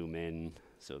 let's zoom in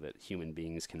so that human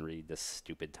beings can read this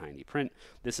stupid tiny print.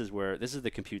 This is the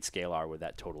compute scalar where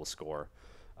that total score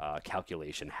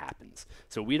calculation happens.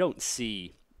 So we don't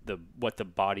see what the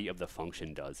body of the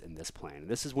function does in this plan.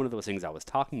 This is one of those things I was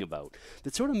talking about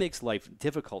that sort of makes life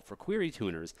difficult for query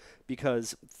tuners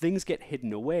because things get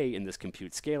hidden away in this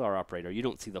compute scalar operator. You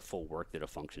don't see the full work that a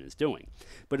function is doing.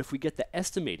 But if we get the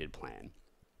estimated plan,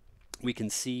 we can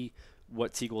see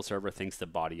what SQL Server thinks the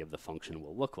body of the function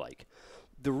will look like.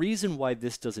 The reason why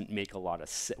this doesn't make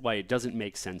why it doesn't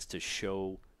make sense to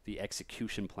show the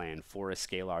execution plan for a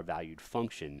scalar valued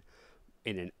function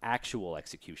in an actual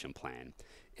execution plan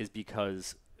is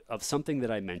because of something that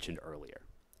I mentioned earlier.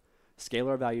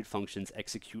 Scalar valued functions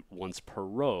execute once per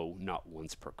row, not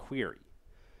once per query.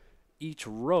 Each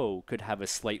row could have a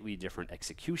slightly different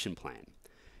execution plan.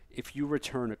 if you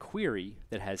return a query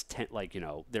that has 10, like,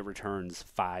 that returns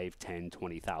 5, 10,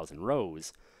 20,000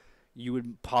 rows, you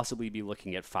would possibly be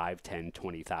looking at 5, 10,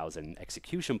 20,000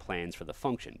 execution plans for the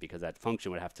function, because that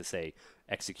function would have to say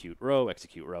execute row,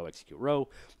 execute row, execute row.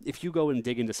 If you go and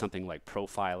dig into something like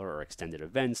Profiler or extended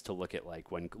events to look at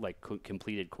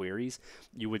completed queries,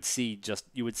 you would see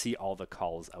all the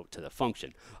calls out to the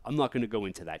function. I'm not going to go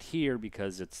into that here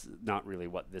because it's not really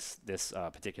what this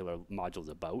particular module is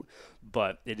about,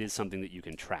 but it is something that you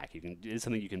can track. It is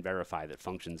something you can verify that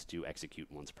functions do execute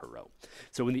once per row.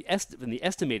 So in the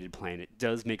estimated plan, it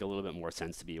does make a little bit more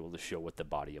sense to be able to show what the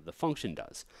body of the function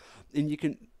does. And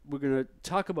we're going to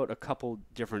talk about a couple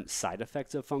different side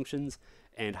effects of functions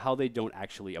and how they don't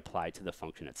actually apply to the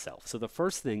function itself. So the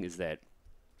first thing is that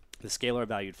the scalar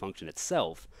valued function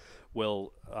itself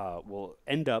will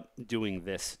end up doing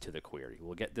this to the query.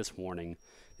 We'll get this warning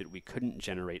that we couldn't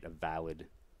generate a valid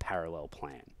parallel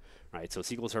plan. Right, so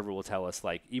SQL Server will tell us,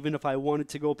 like, even if I wanted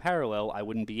to go parallel, I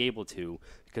wouldn't be able to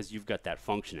because you've got that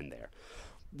function in there.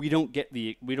 We don't get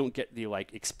the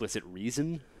like explicit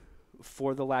reason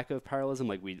for the lack of parallelism.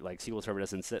 Like SQL Server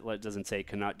doesn't say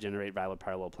cannot generate valid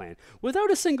parallel plan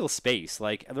without a single space.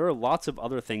 Like, there are lots of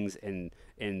other things in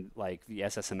like the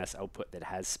SSMS output that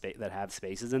have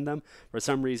spaces in them. For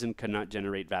some reason, cannot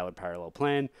generate valid parallel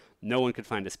plan. No one could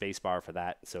find a space bar for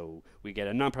that, so we get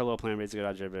a non-parallel plan raised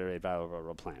to generate valid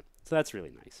parallel plan. So that's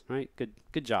really nice, right?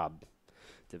 Good job,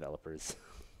 developers.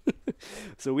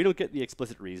 So we don't get the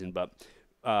explicit reason, but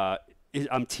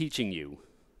I'm teaching you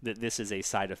that this is a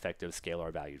side effect of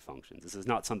scalar valued functions. This is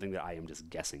not something that I am just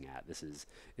guessing at. This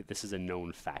is a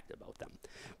known fact about them.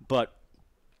 But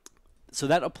so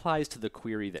that applies to the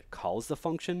query that calls the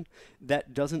function.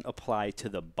 That doesn't apply to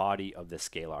the body of the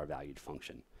scalar valued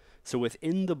function. So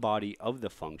within the body of the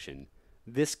function,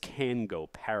 this can go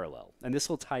parallel, and this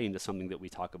will tie into something that we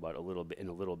talk about a little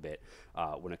bit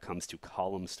when it comes to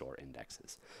column store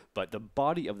indexes. But the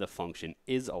body of the function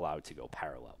is allowed to go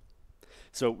parallel.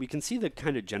 So we can see the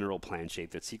kind of general plan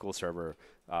shape that SQL Server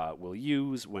will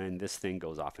use when this thing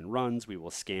goes off and runs. We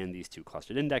will scan these two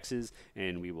clustered indexes,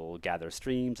 and we will gather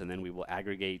streams, and then we will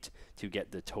aggregate to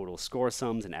get the total score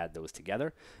sums and add those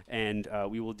together. And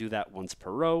we will do that once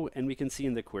per row, and we can see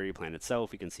in the query plan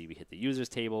itself, we can see we hit the users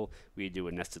table, we do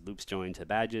a nested loops join to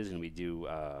badges, and we do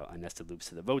a nested loops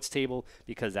to the votes table,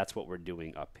 because that's what we're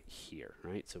doing up here,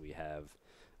 right? So we have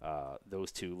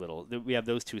those two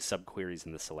subqueries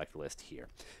in the select list here.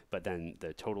 But then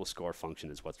the total score function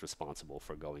is what's responsible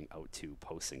for going out to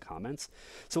posts and comments.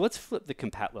 So let's flip the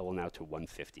compat level now to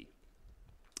 150.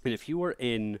 And if you were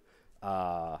in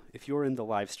the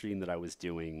live stream that I was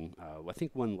doing, I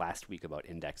think one last week about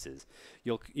indexes,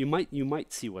 you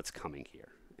might see what's coming here.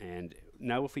 And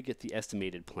now if we get the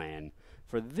estimated plan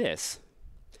for this,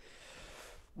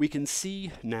 we can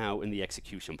see now in the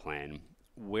execution plan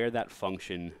where that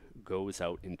function goes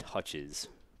out and touches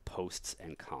posts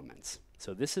and comments.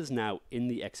 So this is now in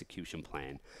the execution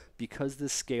plan because the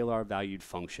scalar valued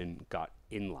function got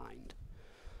inlined.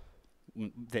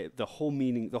 The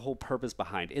whole purpose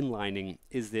behind inlining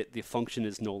is that the function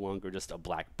is no longer just a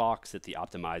black box that the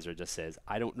optimizer just says,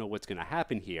 I don't know what's going to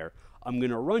happen here. I'm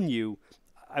going to run you.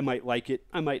 I might like it.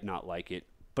 I might not like it,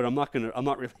 but I'm not really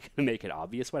going to make it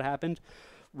obvious what happened.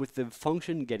 With the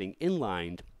function getting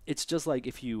inlined, it's just like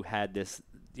if you had this,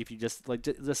 if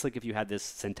you had this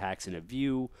syntax in a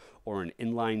view or an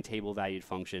inline table valued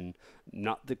function,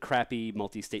 not the crappy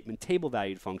multi-statement table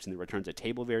valued function that returns a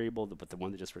table variable, but the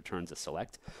one that just returns a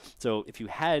select. So if you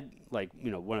had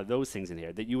one of those things in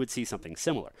here, that you would see something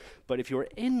similar. But if you're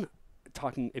in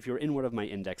one of my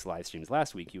index live streams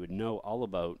last week, you would know all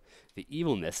about the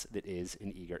evilness that is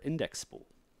an eager index spool.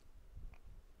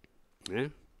 Yeah?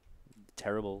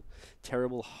 Terrible,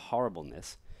 terrible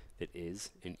horribleness that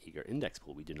is an eager index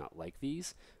pool. We do not like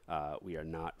these. We are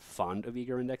not fond of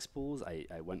eager index pools. I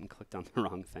went and clicked on the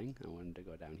wrong thing. I wanted to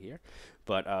go down here.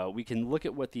 But we can look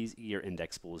at what these eager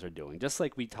index pools are doing, just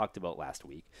like we talked about last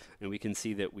week. And we can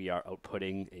see that we are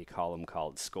outputting a column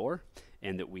called score,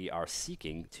 and that we are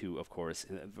seeking to, of course,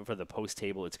 for the post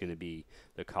table, it's going to be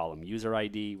the column user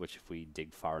ID, which if we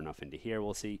dig far enough into here,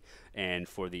 we'll see. And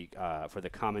for the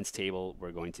comments table,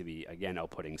 we're going to be, again,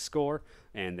 outputting score,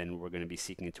 and then we're going to be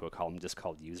seeking into a column just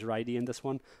called user ID in this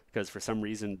one, because for some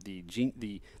reason,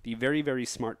 the very, very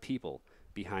smart people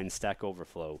behind Stack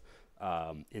Overflow,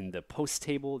 in the post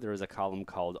table, there is a column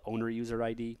called owner user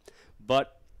ID,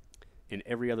 but in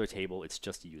every other table, it's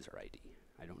just user ID.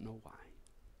 I don't know why.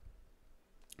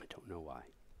 I don't know why.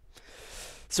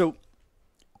 So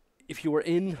if you were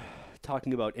in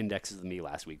talking about indexes with me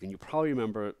last week, and you probably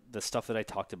remember the stuff that I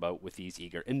talked about with these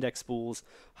eager index spools,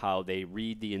 how they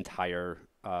read the entire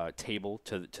table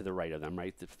to the right of them,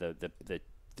 right?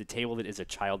 The table that is a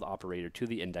child operator to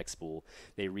the index spool,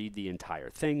 they read the entire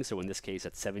thing. So in this case,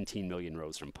 it's 17 million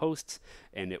rows from posts,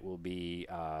 and it will be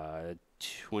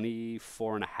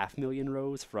 24.5 million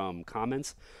rows from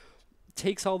comments.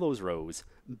 Takes all those rows,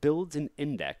 builds an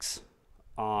index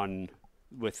on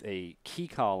with a key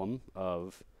column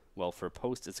of, well, for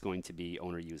post it's going to be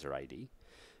owner user ID,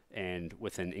 and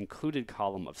with an included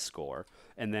column of score.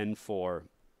 And then for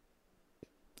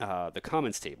the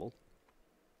comments table,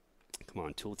 come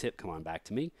on tooltip, come on back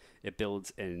to me. It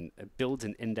builds an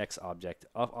index object,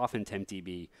 often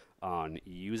tempdb, on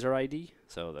user ID,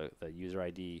 so the user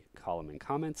ID column in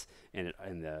comments, and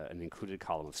an included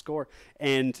column of score,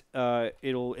 and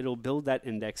it'll build that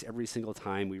index every single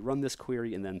time we run this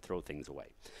query and then throw things away.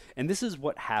 And this is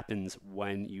what happens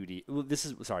when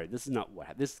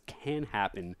this can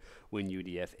happen when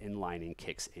UDF inlining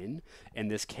kicks in,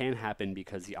 and this can happen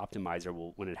because the optimizer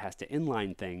will, when it has to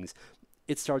inline things,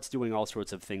 it starts doing all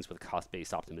sorts of things with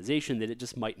cost-based optimization that it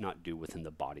just might not do within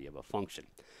the body of a function.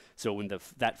 So when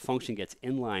that function gets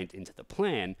inlined into the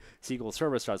plan, SQL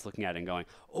Server starts looking at it and going,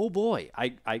 oh boy, I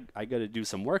got to do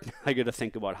some work now. I got to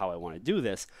think about how I want to do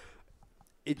this.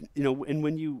 And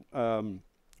when you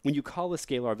call a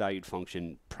scalar valued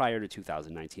function prior to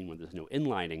 2019, when there's no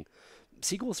inlining,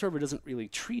 SQL Server doesn't really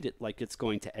treat it like it's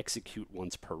going to execute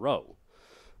once per row.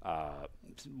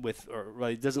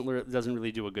 It doesn't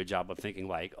really do a good job of thinking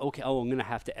like, okay, I'm going to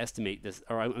have to estimate this,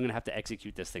 or I'm going to have to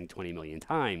execute this thing 20 million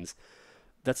times.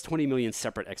 That's 20 million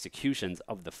separate executions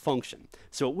of the function.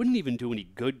 So it wouldn't even do any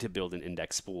good to build an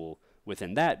index spool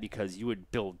within that, because you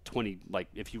would build 20, like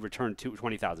if you returned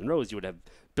 20,000 rows, you would have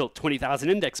built 20,000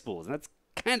 index spools. And that's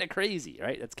kind of crazy,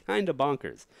 right? That's kind of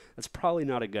bonkers. That's probably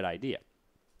not a good idea.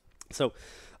 So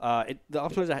the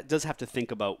optimizer does have to think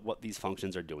about what these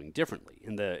functions are doing differently.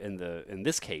 In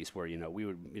this case, where we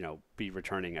would be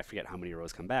returning, I forget how many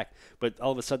rows come back, but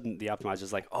all of a sudden the optimizer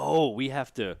is like, oh, we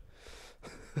have to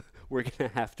we're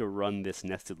gonna have to run this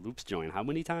nested loops join how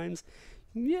many times?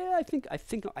 Yeah, I think I'm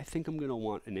gonna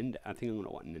want an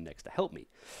index to help me.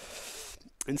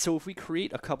 And so if we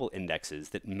create a couple indexes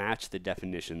that match the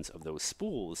definitions of those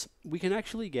spools, we can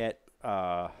actually get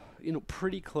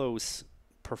pretty close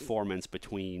performance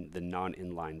between the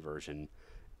non-inline version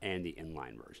and the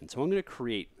inline version. So I'm going to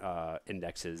create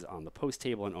indexes on the post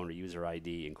table on owner user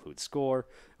ID include score,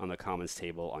 on the comments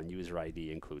table on user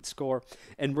ID include score,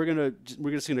 and we're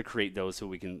just going to create those so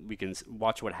we can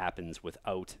watch what happens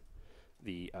without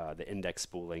the index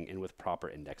spooling and with proper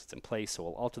indexes in place. So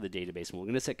we'll alter the database, and we're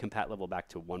going to set compat level back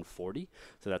to 140.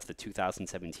 So that's the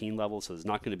 2017 level. So there's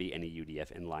not going to be any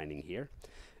UDF inlining here.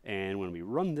 And when we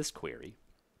run this query,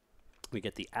 we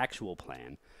get the actual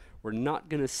plan. We're not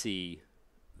going to see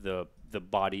the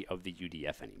body of the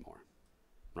UDF anymore,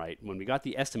 right? When we got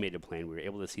the estimated plan, we were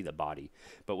able to see the body,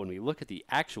 but when we look at the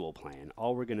actual plan,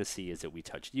 all we're going to see is that we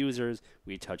touched users,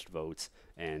 we touched votes,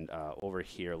 and over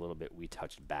here a little bit we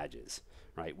touched badges,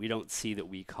 right? We don't see that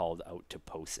we called out to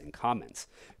posts and comments.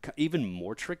 Even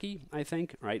more tricky, I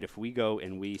think, right? If we go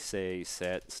and we say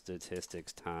set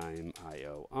statistics time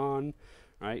IO on,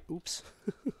 right? Oops,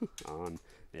 on.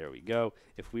 There we go.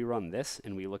 If we run this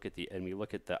and we look at the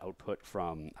output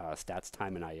from stats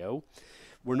time and IO,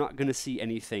 we're not going to see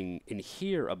anything in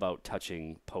here about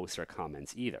touching posts or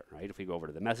comments either, right? If we go over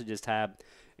to the messages tab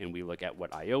and we look at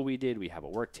what IO we did, we have a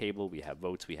work table, we have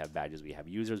votes, we have badges, we have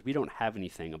users. We don't have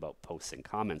anything about posts and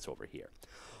comments over here.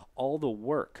 All the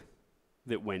work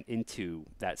that went into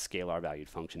that scalar valued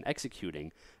function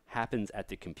executing happens at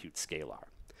the compute scalar.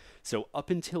 So up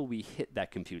until we hit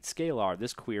that compute scalar,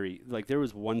 this query, like there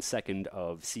was 1 second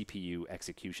of CPU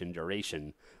execution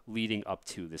leading up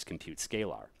to this compute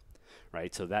scalar,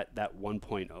 right? So that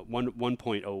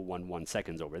 1.011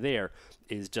 seconds over there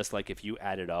is just like if you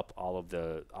added up all of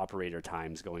the operator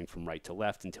times going from right to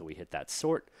left until we hit that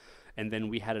sort. And then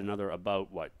we had another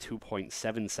about,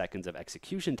 2.7 seconds of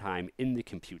execution time in the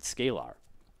compute scalar.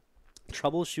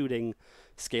 Troubleshooting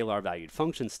scalar valued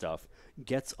function stuff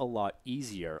gets a lot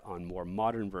easier on more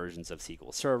modern versions of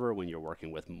SQL Server when you're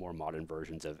working with more modern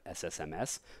versions of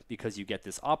SSMS, because you get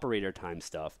this operator time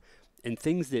stuff, and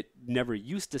things that never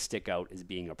used to stick out as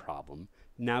being a problem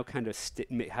now kind of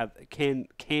can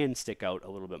stick out a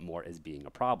little bit more as being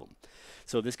a problem.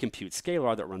 So this compute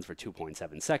scalar that runs for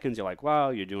 2.7 seconds, you're like, wow,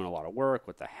 you're doing a lot of work.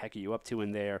 What the heck are you up to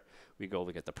in there? We go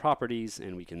look at the properties,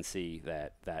 and we can see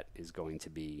that that is going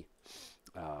to be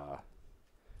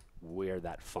where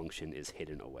that function is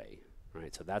hidden away,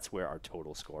 right? So that's where our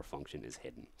total score function is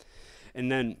hidden.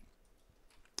 And then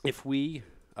if we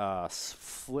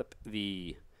flip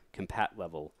the compat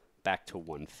level back to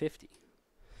 150,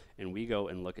 and we go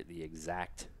and look at the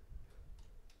exact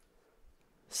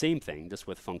same thing, just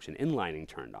with function inlining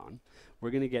turned on, we're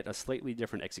going to get a slightly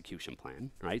different execution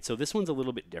plan, right? So this one's a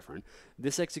little bit different.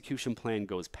 This execution plan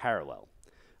goes parallel.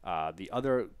 The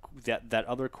other that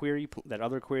other query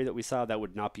that we saw, that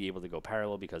would not be able to go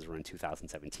parallel because we're in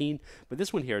 2017. But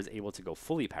this one here is able to go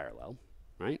fully parallel,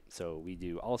 right? So we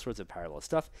do all sorts of parallel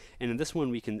stuff, and in this one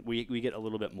we get a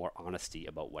little bit more honesty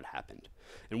about what happened.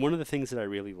 And one of the things that I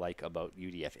really like about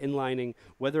UDF inlining,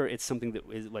 whether it's something that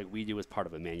is like we do as part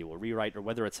of a manual rewrite, or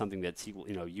whether it's something that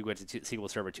SQL, you go to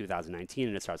SQL Server 2019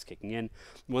 and it starts kicking in,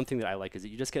 one thing that I like is that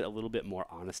you just get a little bit more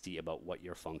honesty about what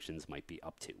your functions might be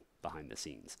up to behind the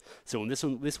scenes. So in this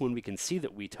one we can see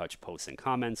that we touch posts and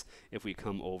comments. If we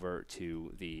come over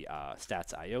to the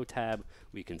stats IO tab,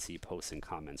 we can see posts and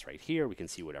comments right here. We can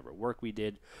see whatever work we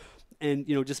did, and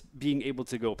just being able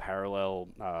to go parallel,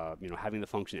 having the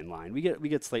function inline, we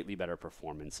get slightly better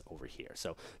performance over here.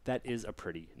 So that is a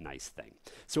pretty nice thing.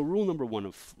 So rule number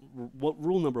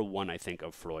one I think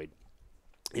of Freud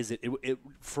is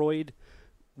Freud,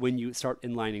 when you start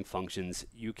inlining functions,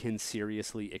 you can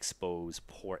seriously expose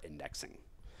poor indexing.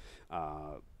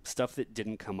 Stuff that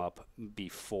didn't come up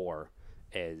before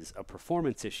as a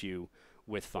performance issue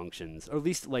with functions, or at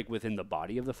least like within the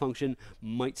body of the function,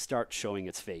 might start showing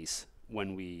its face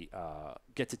when we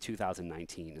get to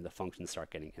 2019 and the functions start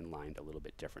getting inlined a little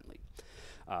bit differently.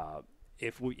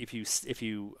 If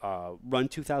you run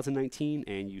 2019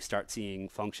 and you start seeing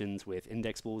functions with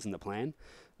index pools in the plan,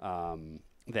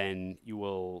 then you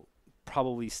will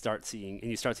probably start seeing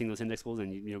those index pools,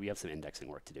 and we have some indexing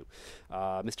work to do.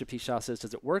 Mr. P. Shaw says,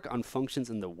 does it work on functions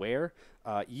in the where?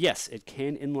 Yes, it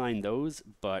can inline those,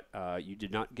 but you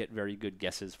did not get very good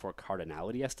guesses for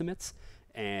cardinality estimates.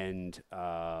 And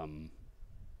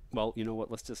well, you know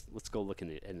what? Let's go look at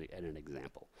an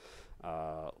example.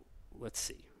 Let's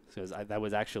see, because that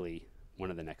was actually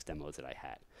one of the next demos that I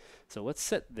had. So let's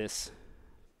set this.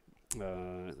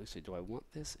 Let's see. Do I want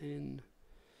this in?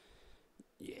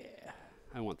 Yeah,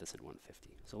 I want this at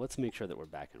 150. So let's make sure that we're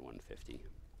back at 150.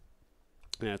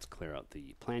 And let's clear out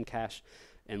the plan cache,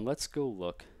 and let's go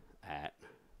look at.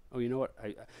 Oh, you know what?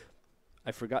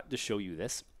 I forgot to show you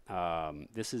this.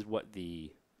 This is what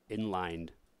the inline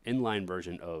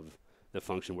version of the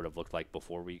function would have looked like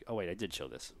before we. Oh wait, I did show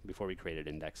this before we created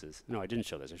indexes. No, I didn't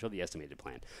show this. I showed the estimated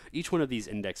plan. Each one of these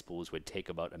index pools would take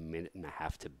about 1.5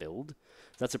 minutes to build.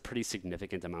 That's a pretty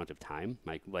significant amount of time.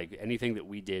 Like anything that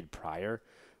we did prior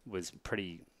was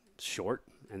pretty short,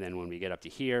 and then when we get up to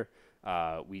here,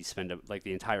 we spend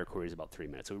the entire query is about 3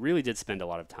 minutes. So we really did spend a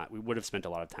lot of time. We would have spent a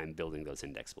lot of time building those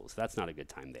index pools. So that's not a good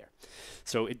time there.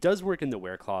 So it does work in the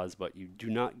where clause, but you do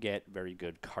not get very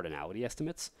good cardinality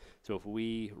estimates. So if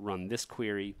we run this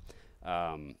query,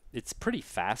 it's pretty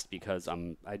fast because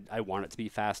I want it to be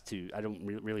fast. I don't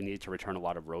really need to return a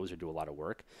lot of rows or do a lot of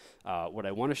work. What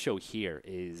I want to show here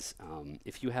is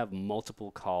if you have multiple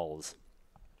calls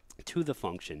to the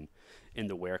function in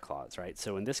the where clause, right?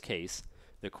 So in this case,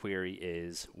 the query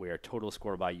is where total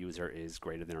score by user is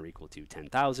greater than or equal to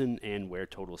 10,000 and where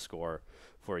total score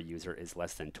for a user is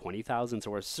less than 20,000.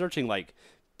 So we're searching like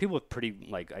people with pretty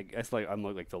I guess I'm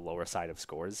like the lower side of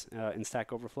scores in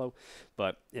Stack Overflow.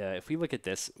 But if we look at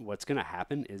this, what's going to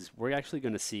happen is we're actually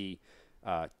going to see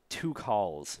 2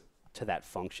 calls to that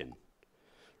function.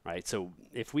 Right, so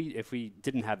if we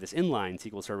didn't have this inline,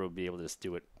 SQL Server would be able to just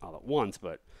do it all at once.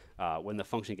 But when the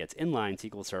function gets inline,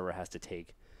 SQL Server has to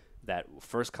take that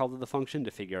first call to the function to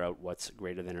figure out what's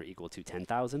greater than or equal to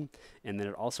 10,000, and then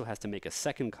it also has to make a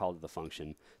second call to the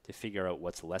function to figure out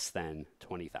what's less than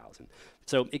 20,000.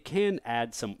 So it can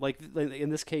add some, like in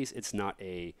this case, it's not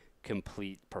a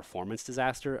complete performance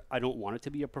disaster. I don't want it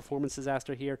to be a performance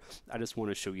disaster here. I just want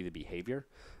to show you the behavior.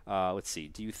 Let's see.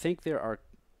 Do you think there are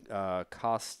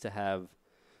costs to have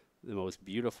the most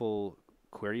beautiful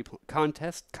query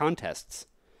contests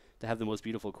to have the most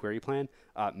beautiful query plan?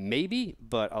 Maybe,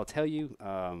 but I'll tell you,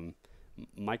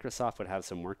 Microsoft would have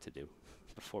some work to do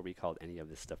before we called any of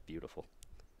this stuff beautiful.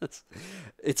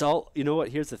 It's all, you know what,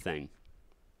 here's the thing.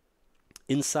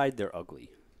 Inside they're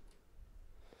ugly.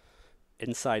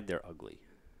 Inside they're ugly,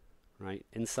 right?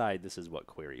 Inside, this is what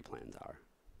query plans are.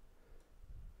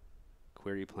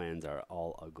 Query plans are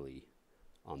all ugly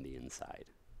on the inside,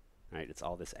 right? It's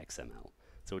all this XML.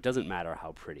 So it doesn't matter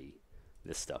how pretty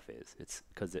this stuff is. It's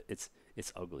because it's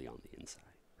ugly on the inside.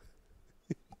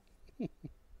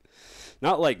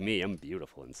 Not like me. I'm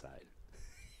beautiful inside.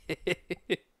 At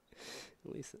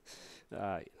least,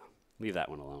 leave that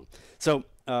one alone. So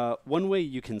one way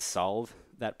you can solve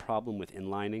that problem with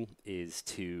inlining is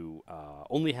to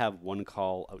only have one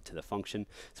call out to the function.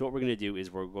 So what we're going to do is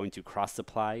we're going to cross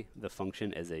supply the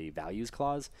function as a values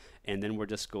clause, and then we're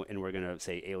going to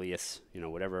say alias,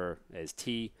 whatever as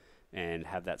t, and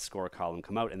have that score column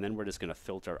come out, and then we're just going to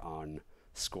filter on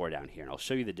score down here. And I'll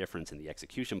show you the difference in the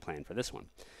execution plan for this one.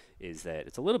 Is that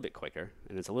it's a little bit quicker,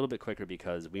 and it's a little bit quicker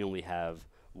because we only have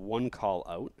one call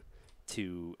out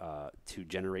to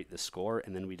generate the score,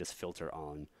 and then we just filter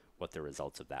on what the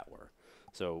results of that were.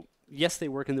 So yes, they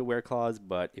work in the where clause,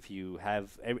 but if you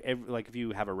have if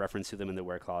you have a reference to them in the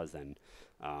where clause, then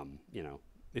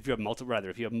if you have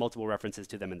multiple references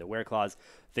to them in the where clause,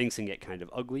 things can get kind of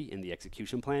ugly in the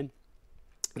execution plan.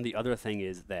 And the other thing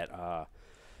is that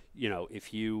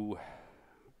if you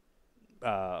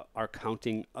are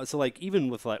counting, so like even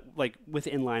with with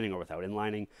inlining or without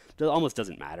inlining, it almost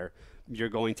doesn't matter. You're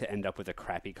going to end up with a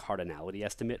crappy cardinality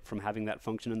estimate from having that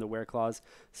function in the where clause.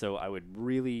 So I would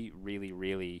really, really,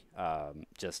 really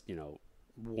just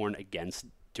warn against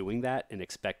doing that and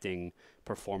expecting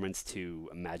performance to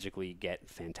magically get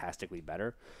fantastically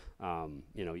better.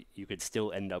 You could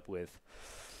still end up with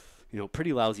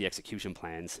pretty lousy execution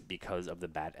plans because of the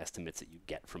bad estimates that you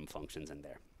get from functions in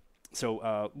there.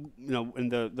 So, in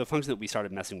the function that we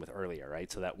started messing with earlier, right?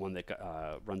 So that one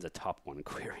that runs a top one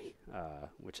query,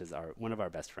 which is one of our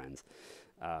best friends.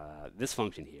 This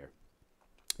function here,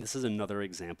 this is another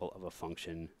example of a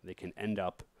function that can end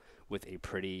up with a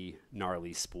pretty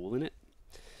gnarly spool in it.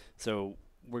 So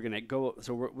we're gonna go.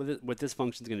 So what this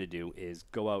function is gonna do is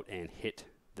go out and hit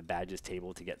the badges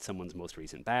table to get someone's most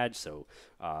recent badge. So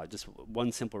just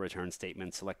one simple return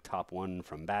statement: select top one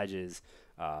from badges.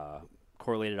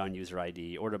 Correlated on user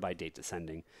ID, order by date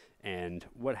descending. And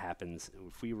what happens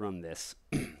if we run this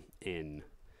in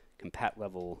compat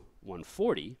level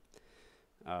 140,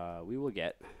 we will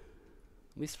get,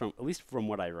 at least from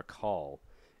what I recall,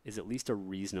 is at least a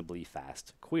reasonably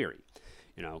fast query.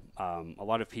 A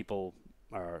lot of people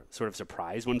are sort of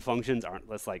surprised when functions aren't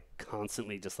less like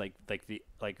constantly just like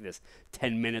this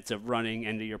 10 minutes of running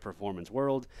into your performance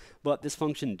world. But this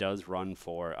function does run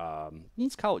for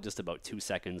let's call it just about 2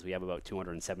 seconds. We have about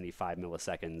 275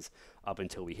 milliseconds up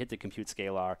until we hit the compute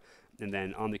scalar, and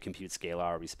then on the compute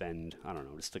scalar we spend, I don't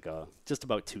know, just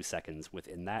about 2 seconds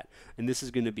within that. And this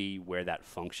is going to be where that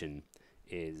function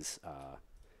is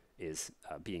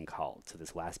being called. So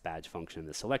this last badge function in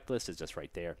the select list is just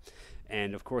right there.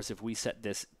 And of course, if we set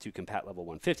this to compat level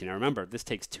 150, now remember, this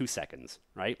takes 2 seconds,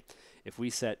 right? If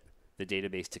we set the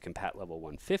database to compat level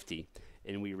 150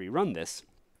 and we rerun this,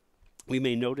 we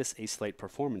may notice a slight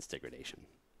performance degradation.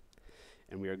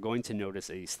 And we are going to notice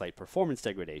a slight performance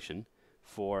degradation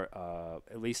for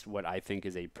at least what I think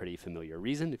is a pretty familiar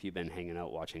reason. If you've been hanging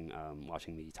out watching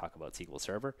me talk about SQL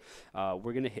Server,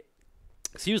 we're going to hit,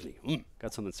 excuse me,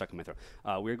 got something stuck in my throat.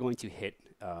 We're going to hit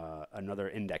another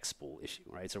index spool issue,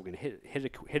 right? So we're going to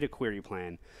hit a query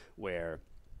plan where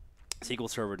SQL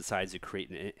Server decides to create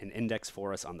an index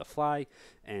for us on the fly,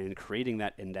 and creating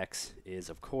that index is,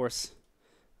 of course,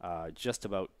 just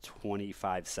about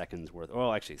 25 seconds worth.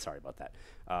 Oh, actually, sorry about that.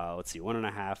 Let's see,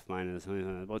 1.5 minus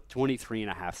about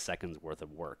 23.5 seconds worth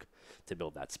of work to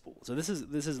build that spool. So this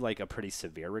is like a pretty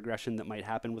severe regression that might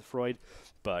happen with Freud,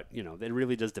 but it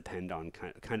really does depend on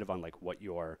kind of on like what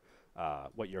your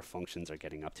functions are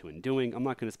getting up to and doing. I'm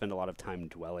not going to spend a lot of time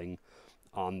dwelling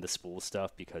on the spool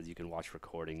stuff because you can watch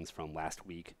recordings from last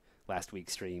week's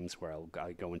streams where I'll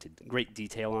go into great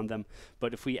detail on them.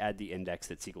 But if we add the index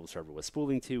that SQL Server was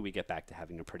spooling to, we get back to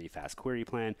having a pretty fast query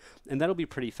plan, and that'll be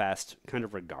pretty fast kind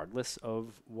of regardless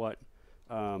of what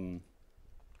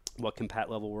compat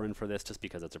level we're in for this, just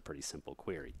because it's a pretty simple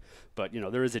query. But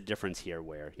there is a difference here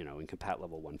where in compat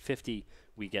level 150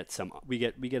 we get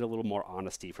a little more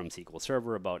honesty from SQL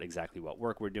Server about exactly what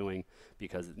work we're doing,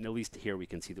 because at least here we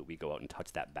can see that we go out and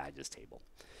touch that badges table.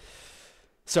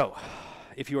 So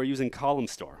if you are using column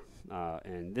store,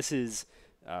 and this is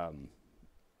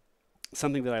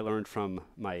something that I learned from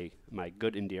my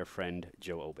good and dear friend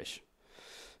Joe Obish,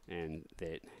 and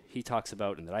that he talks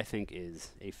about, and that I think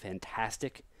is a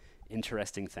fantastic,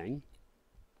 interesting thing.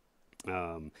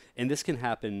 And this can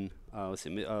happen. Let's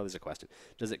see. There's a question.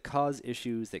 Does it cause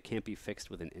issues that can't be fixed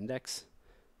with an index?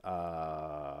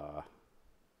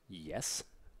 Yes.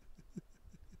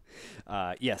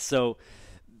 Yes. So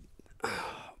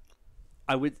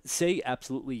I would say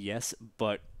absolutely yes,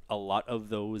 but a lot of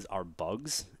those are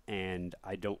bugs, and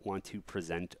I don't want to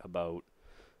present about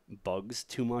bugs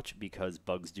too much because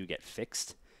bugs do get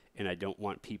fixed, and I don't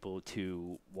want people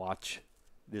to watch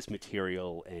this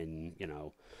material in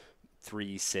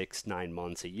 3, 6, 9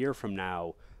 months, a year from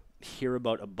now, hear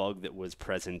about a bug that was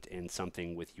present in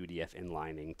something with UDF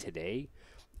inlining today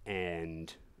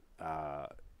and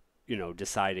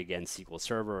decide against SQL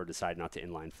Server or decide not to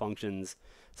inline functions,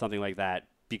 something like that,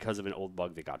 because of an old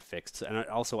bug that got fixed. And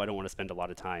also, I don't want to spend a lot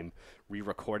of time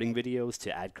re-recording videos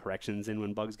to add corrections in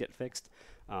when bugs get fixed.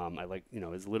 I like,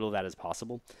 as little of that as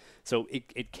possible. So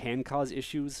it can cause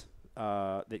issues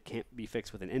that can't be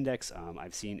fixed with an index.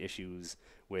 I've seen issues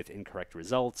with incorrect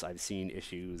results. I've seen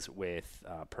issues with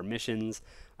permissions.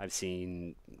 I've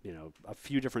seen, a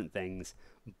few different things.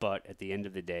 But at the end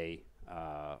of the day,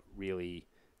 really,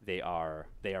 they are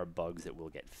bugs that will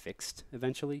get fixed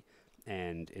eventually.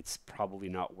 And it's probably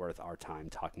not worth our time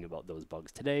talking about those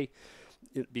bugs today,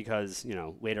 because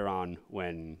later on,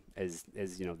 when as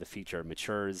the feature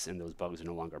matures and those bugs are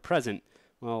no longer present,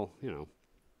 well,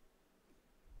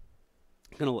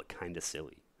 gonna look kind of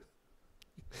silly.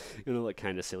 Gonna look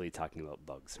kind of silly talking about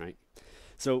bugs, right?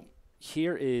 So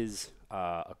here is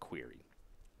a query.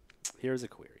 Here's a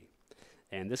query,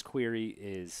 and this query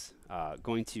is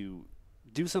going to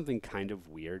do something kind of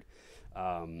weird.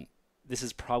 This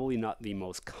is probably not the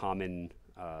most common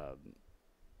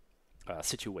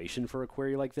situation for a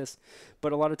query like this,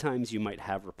 but a lot of times you might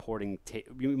have reporting.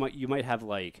 You might have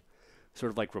like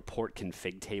sort of like report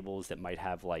config tables that might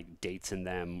have like dates in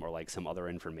them or like some other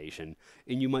information,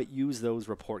 and you might use those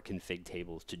report config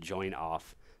tables to join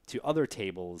off to other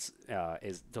tables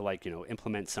is to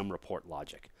implement some report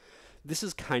logic. This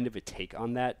is kind of a take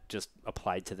on that, just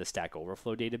applied to the Stack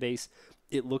Overflow database.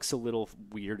 It looks a little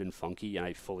weird and funky, and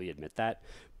I fully admit that.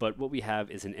 But what we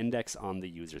have is an index on the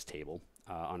users table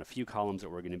on a few columns that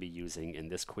we're going to be using in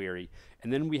this query,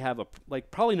 and then we have a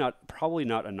probably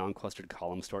not a non-clustered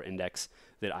column store index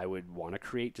that I would want to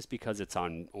create just because it's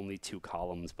on only 2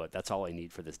 columns. But that's all I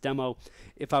need for this demo.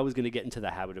 If I was going to get into the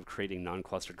habit of creating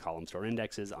non-clustered column store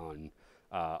indexes on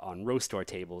row store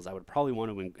tables, I would probably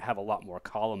want to have a lot more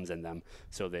columns in them,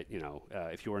 so that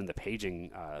if you were in the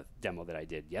paging demo that I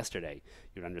did yesterday,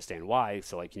 you'd understand why.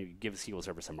 So you give SQL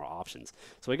Server some more options.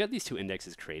 So I got these 2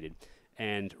 indexes created,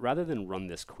 and rather than run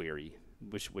this query,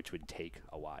 which would take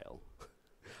a while,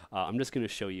 I'm just going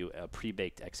to show you a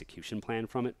pre-baked execution plan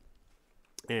from it.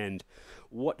 And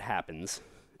what happens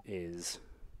is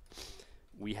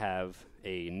we have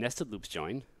a nested loops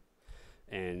join.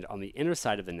 And on the inner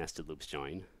side of the nested loops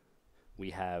join,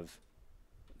 we have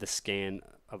the scan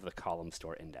of the column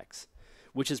store index,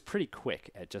 which is pretty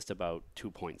quick at just about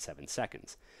 2.7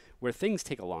 seconds. Where things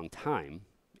take a long time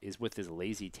is with this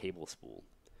lazy table spool.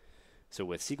 So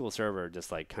with SQL Server,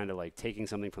 just kind of taking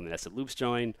something from the nested loops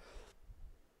join,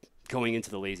 going into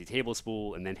the lazy table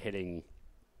spool, and then hitting,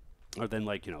 or then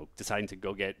deciding to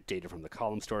go get data from the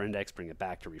column store index, bring it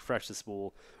back to refresh the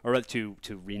spool, or to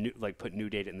renew, put new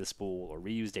data in the spool or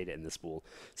reuse data in the spool.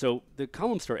 So the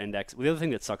column store index, the other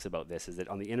thing that sucks about this is that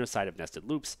on the inner side of nested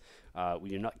loops, we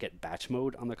do not get batch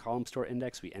mode on the column store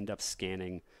index. We end up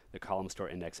scanning the column store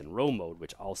index in row mode,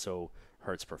 which also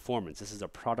hurts performance. This is a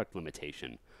product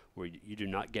limitation where you do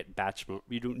not get batch mode.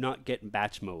 You do not get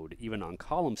batch mode even on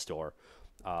column store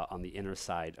on the inner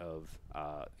side of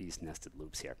these nested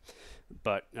loops here.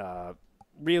 But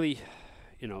really,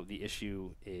 the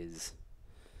issue is,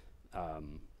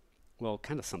 well,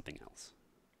 kind of something else,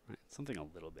 right? Something a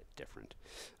little bit different.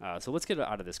 So let's get it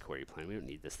out of this query plan. We don't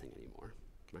need this thing anymore,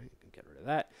 right? Get rid of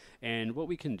that. And what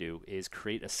we can do is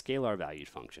create a scalar valued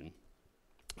function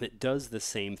that does the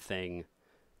same thing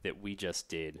that we just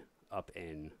did up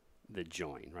in the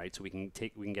join, right? So we can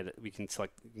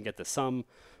get the sum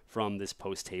from this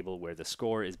post table where the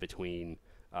score is between,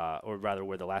 or rather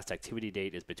where the last activity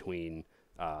date is between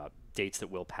dates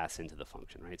that will pass into the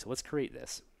function, right? So let's create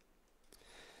this,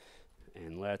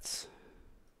 and let's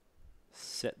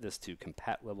set this to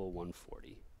compat level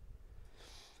 140,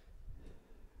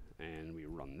 and we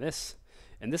run this,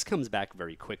 and this comes back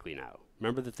very quickly now.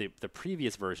 Remember that the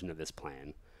previous version of this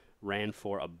plan ran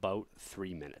for about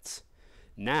 3 minutes.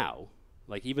 Now,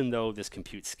 even though this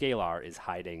compute scalar is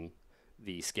hiding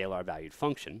the scalar valued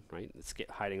function, right? It's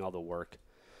hiding all the work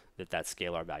that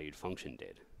scalar valued function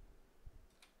did.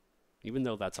 Even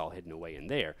though that's all hidden away in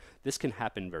there, this can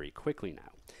happen very quickly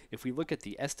now. If we look at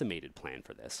the estimated plan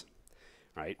for this,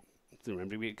 right? So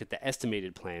remember, we get the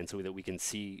estimated plan so that we can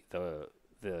see the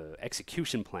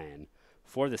execution plan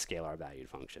for the scalar valued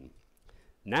function.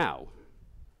 Now,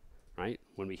 right,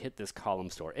 when we hit this column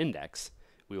store index,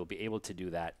 we will be able to do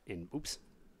that in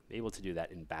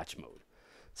batch mode.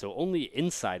 So only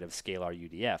inside of Scalar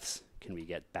UDFs can we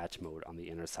get batch mode on the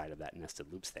inner side of that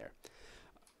nested loops there.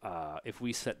 If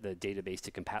we set the database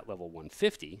to compat level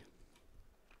 150,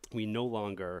 we no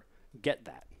longer get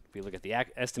that. If we look at the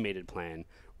estimated plan,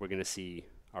 we're going to see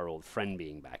our old friend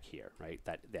being back here, right?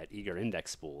 That eager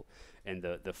index spool, and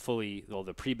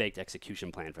the pre-baked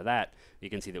execution plan for that. You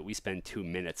can see that we spend 2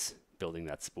 minutes building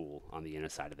that spool on the inner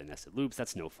side of the nested loops.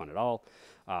 That's no fun at all.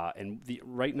 And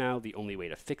right now, the only way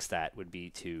to fix that would be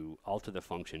to alter the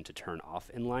function to turn off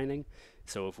inlining.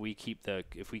 So if we keep the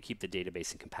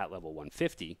database in compat level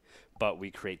 150, but we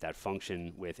create that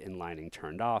function with inlining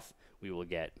turned off, we will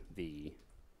get the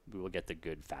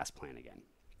good fast plan again.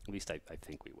 At least I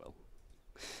think we will.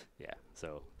 Yeah,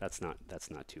 so that's not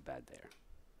too bad there,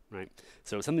 right?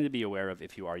 So something to be aware of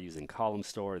if you are using column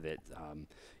store, that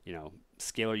you know,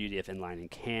 Scalar UDF Inlining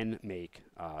can make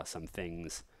some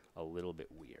things a little bit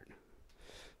weird.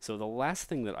 So the last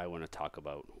thing that I want to talk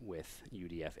about with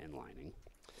UDF Inlining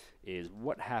is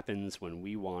what happens when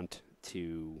we want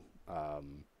to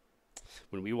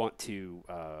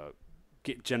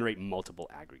generate multiple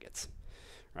aggregates.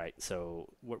 Right, so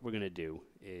what we're going to do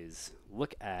is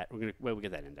look at, we'll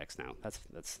get that index now.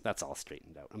 That's all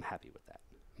straightened out. I'm happy with that.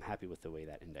 I'm happy with the way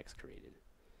that index created.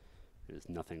 There's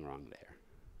nothing wrong there,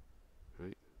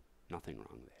 right? Nothing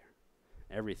wrong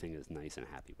there. Everything is nice and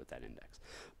happy with that index.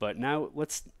 But now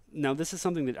this is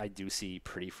something that I do see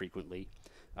pretty frequently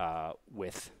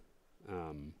with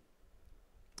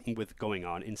going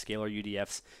on in Scalar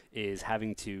UDFs, is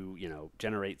having to, you know,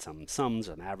 generate some sums,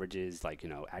 some averages, like, you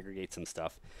know, aggregate some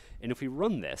stuff. And if we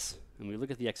run this and we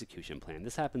look at the execution plan,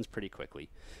 this happens pretty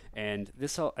quickly. And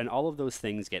all of those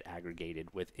things get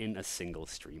aggregated within a single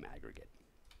stream aggregate.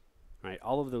 Right?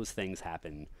 All of those things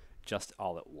happen just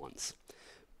all at once.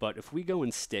 But if we go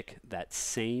and stick that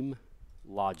same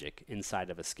logic inside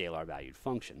of a scalar valued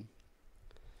function,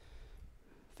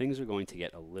 things are going to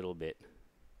get a little bit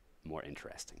more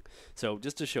interesting. So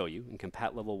just to show you, in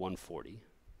compat level 140,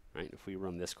 right, if we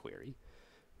run this query,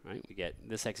 right, we get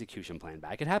this execution plan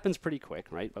back. It happens pretty quick,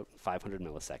 right, about 500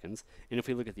 milliseconds. And if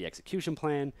we look at the execution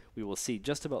plan, we will see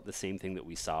just about the same thing that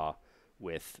we saw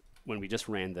with when we just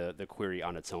ran the query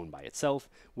on its own by itself,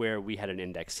 where we had an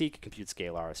index seek, compute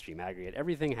scalar, a stream aggregate.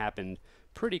 Everything happened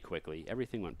pretty quickly.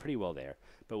 Everything went pretty well there.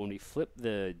 But when we flip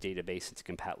the database into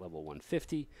compat level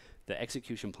 150, the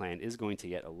execution plan is going to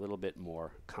get a little bit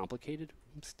more complicated.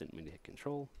 Oops, didn't mean to hit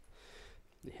control.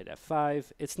 Hit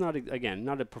F5. It's not, again,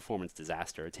 not a performance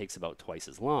disaster. It takes about twice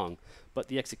as long, but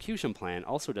the execution plan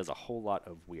also does a whole lot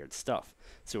of weird stuff.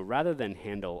 So rather than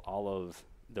handle all of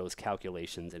those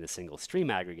calculations in a single stream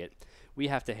aggregate, we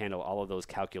have to handle all of those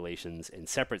calculations in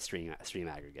separate stream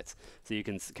aggregates. So you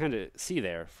can kind of see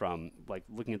there from like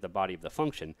looking at the body of the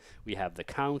function, we have the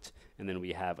count, and then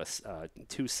we have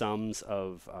two sums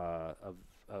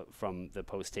from the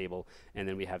post table, and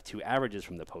then we have two averages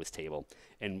from the post table.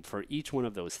 And for each one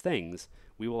of those things,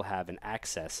 we will have an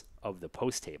access of the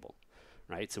post table.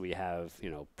 Right, so we have, you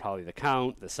know, probably the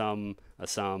count, the sum, a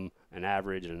sum, an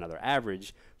average, and another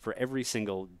average. For every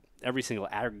single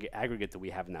aggregate that we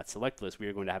have in that select list, we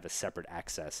are going to have a separate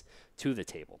access to the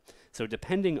table. So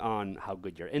depending on how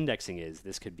good your indexing is,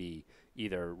 this could be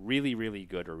either really, really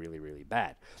good or really, really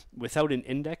bad. Without an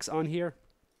index on here,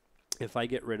 if I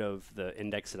get rid of the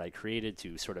index that I created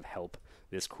to sort of help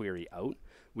this query out,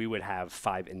 we would have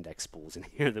 5 index spools in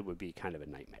here that would be kind of a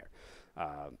nightmare.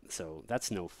 So that's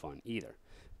no fun either.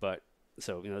 But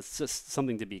so, you know, it's just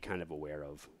something to be kind of aware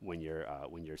of when you're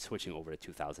switching over to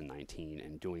 2019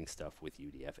 and doing stuff with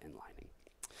UDF Inlining.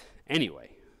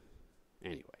 Anyway,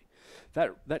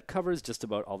 that covers just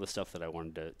about all the stuff that I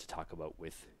wanted to talk about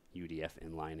with UDF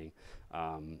Inlining.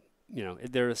 You know,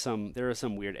 there are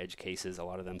some weird edge cases. A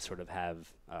lot of them sort of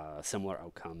have similar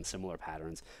outcomes, similar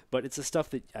patterns, but it's the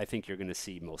stuff that I think you're going to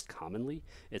see most commonly.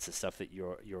 It's the stuff that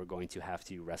you're going to have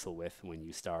to wrestle with when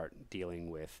you start dealing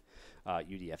with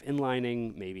UDF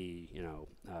inlining. Maybe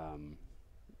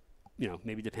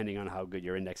maybe depending on how good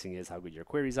your indexing is, how good your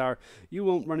queries are, you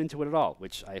won't run into it at all,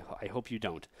 which I hope you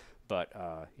don't. But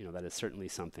you know, that is certainly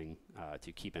something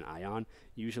to keep an eye on.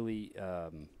 Usually.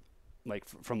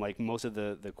 From most of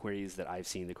the queries that I've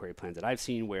seen, the query plans that I've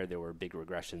seen where there were big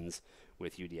regressions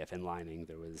with UDF inlining,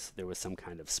 there was some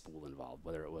kind of spool involved,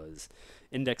 whether it was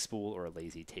index spool or a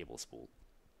lazy table spool.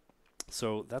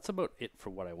 So that's about it for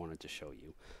what I wanted to show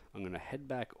you. I'm going to head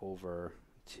back over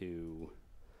to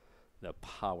the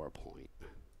PowerPoint.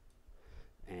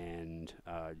 And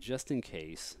just in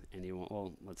case anyone,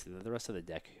 well, let's see, the rest of the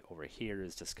deck over here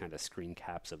is just kind of screen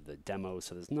caps of the demo,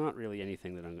 so there's not really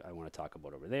anything that I want to talk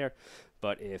about over there.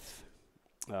 But if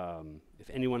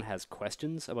anyone has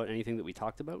questions about anything that we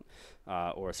talked about,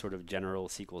 or sort of general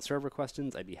SQL Server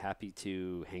questions, I'd be happy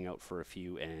to hang out for a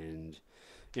few and,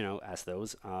 you know, ask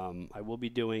those. I will be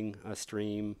doing a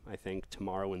stream, I think,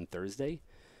 tomorrow and Thursday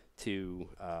to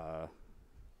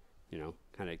you know,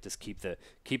 kind of just keep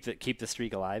the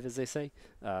streak alive, as they say.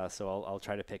 So I'll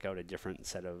try to pick out a different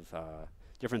set of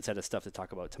stuff to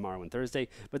talk about tomorrow and Thursday.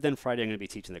 But then Friday I'm going to be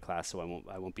teaching the class, so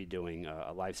I won't be doing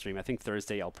a live stream. I think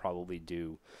Thursday I'll probably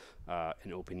do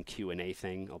an open Q&A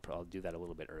thing. I'll do that a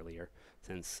little bit earlier,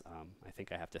 since I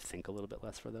think I have to think a little bit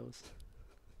less for those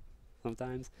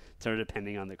sometimes, sort of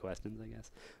depending on the questions, I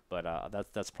guess. But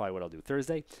that's probably what I'll do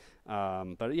Thursday.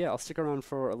 But yeah, I'll stick around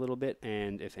for a little bit,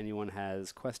 and if anyone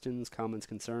has questions, comments,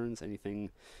 concerns,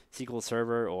 anything SQL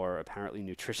Server or apparently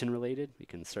nutrition related, we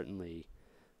can certainly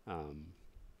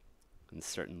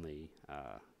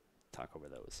talk over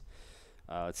those.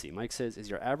 Let's see. Mike says,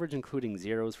 "Is your average including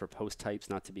zeros for post types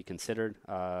not to be considered?"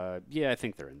 Yeah, I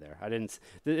think they're in there. I didn't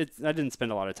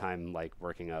spend a lot of time like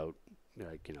working out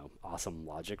awesome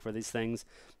logic for these things.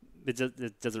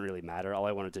 It doesn't really matter. All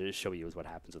I wanted to show you is what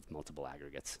happens with multiple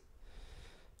aggregates.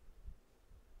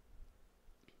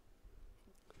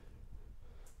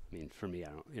 I mean, for me, I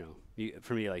don't,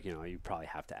 you probably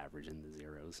have to average in the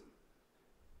zeros.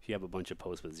 If you have a bunch of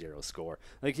posts with zero score,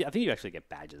 I think you actually get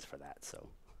badges for that. So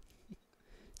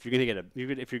if you're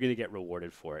gonna get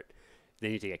rewarded for it, they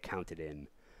need to get counted in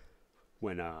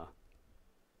when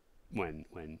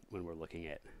we're looking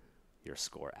at your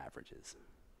score averages.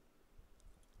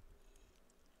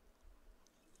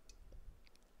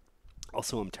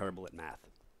 Also, I'm terrible at math,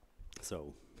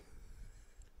 so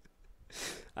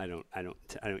I don't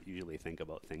usually think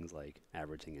about things like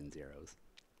averaging in zeros.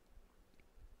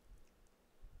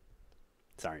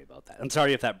 Sorry about that. I'm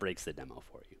sorry if that breaks the demo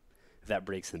for you, if that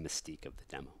breaks the mystique of the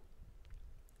demo.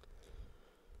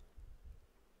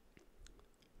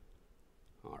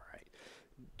 All right.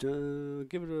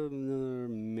 Give it another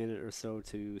minute or so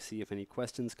to see if any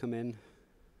questions come in.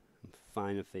 I'm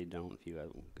fine if they don't. If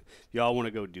you all want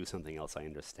to go do something else, I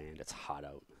understand. It's hot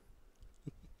out.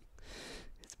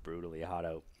 It's brutally hot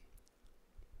out.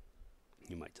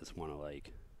 You might just want to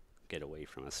get away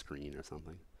from a screen or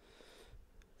something.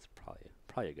 It's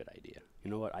probably a good idea.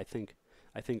 You know what? I think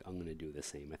I'm gonna do the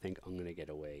same. I think I'm gonna get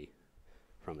away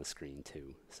from a screen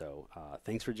too. So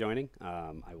thanks for joining.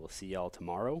 I will see y'all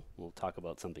tomorrow. We'll talk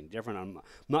about something different. I'm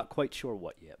not quite sure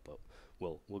what yet, but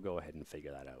we'll go ahead and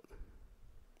figure that out.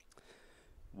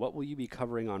 What will you be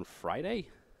covering on Friday?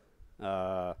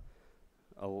 A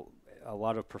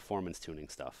lot of performance tuning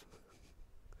stuff.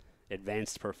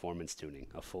 Advanced performance tuning,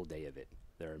 a full day of it.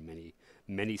 There are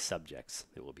many subjects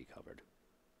that will be covered.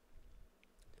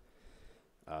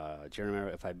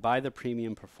 Jeremy, if I buy the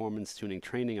premium performance tuning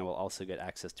training, I will also get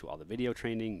access to all the video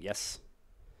training. Yes,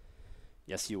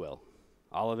 you will.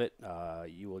 All of it.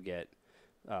 You will get.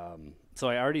 So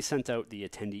I already sent out the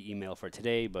attendee email for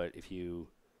today, but if you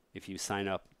sign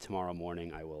up tomorrow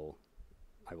morning, I will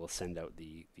send out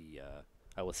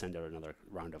I will send out another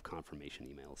round of confirmation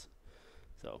emails.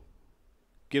 So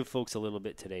give folks a little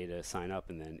bit today to sign up,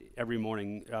 and then every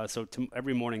morning.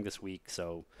 Every morning this week.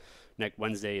 So next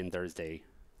Wednesday and Thursday.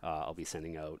 I'll be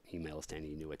sending out emails to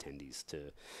any new attendees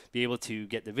to be able to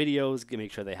get the videos,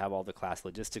 make sure they have all the class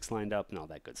logistics lined up and all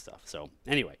that good stuff. So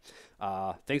anyway,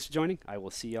 thanks for joining. I will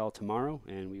see y'all tomorrow,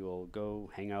 and we will go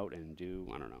hang out and do,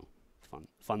 I don't know,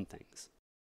 fun things.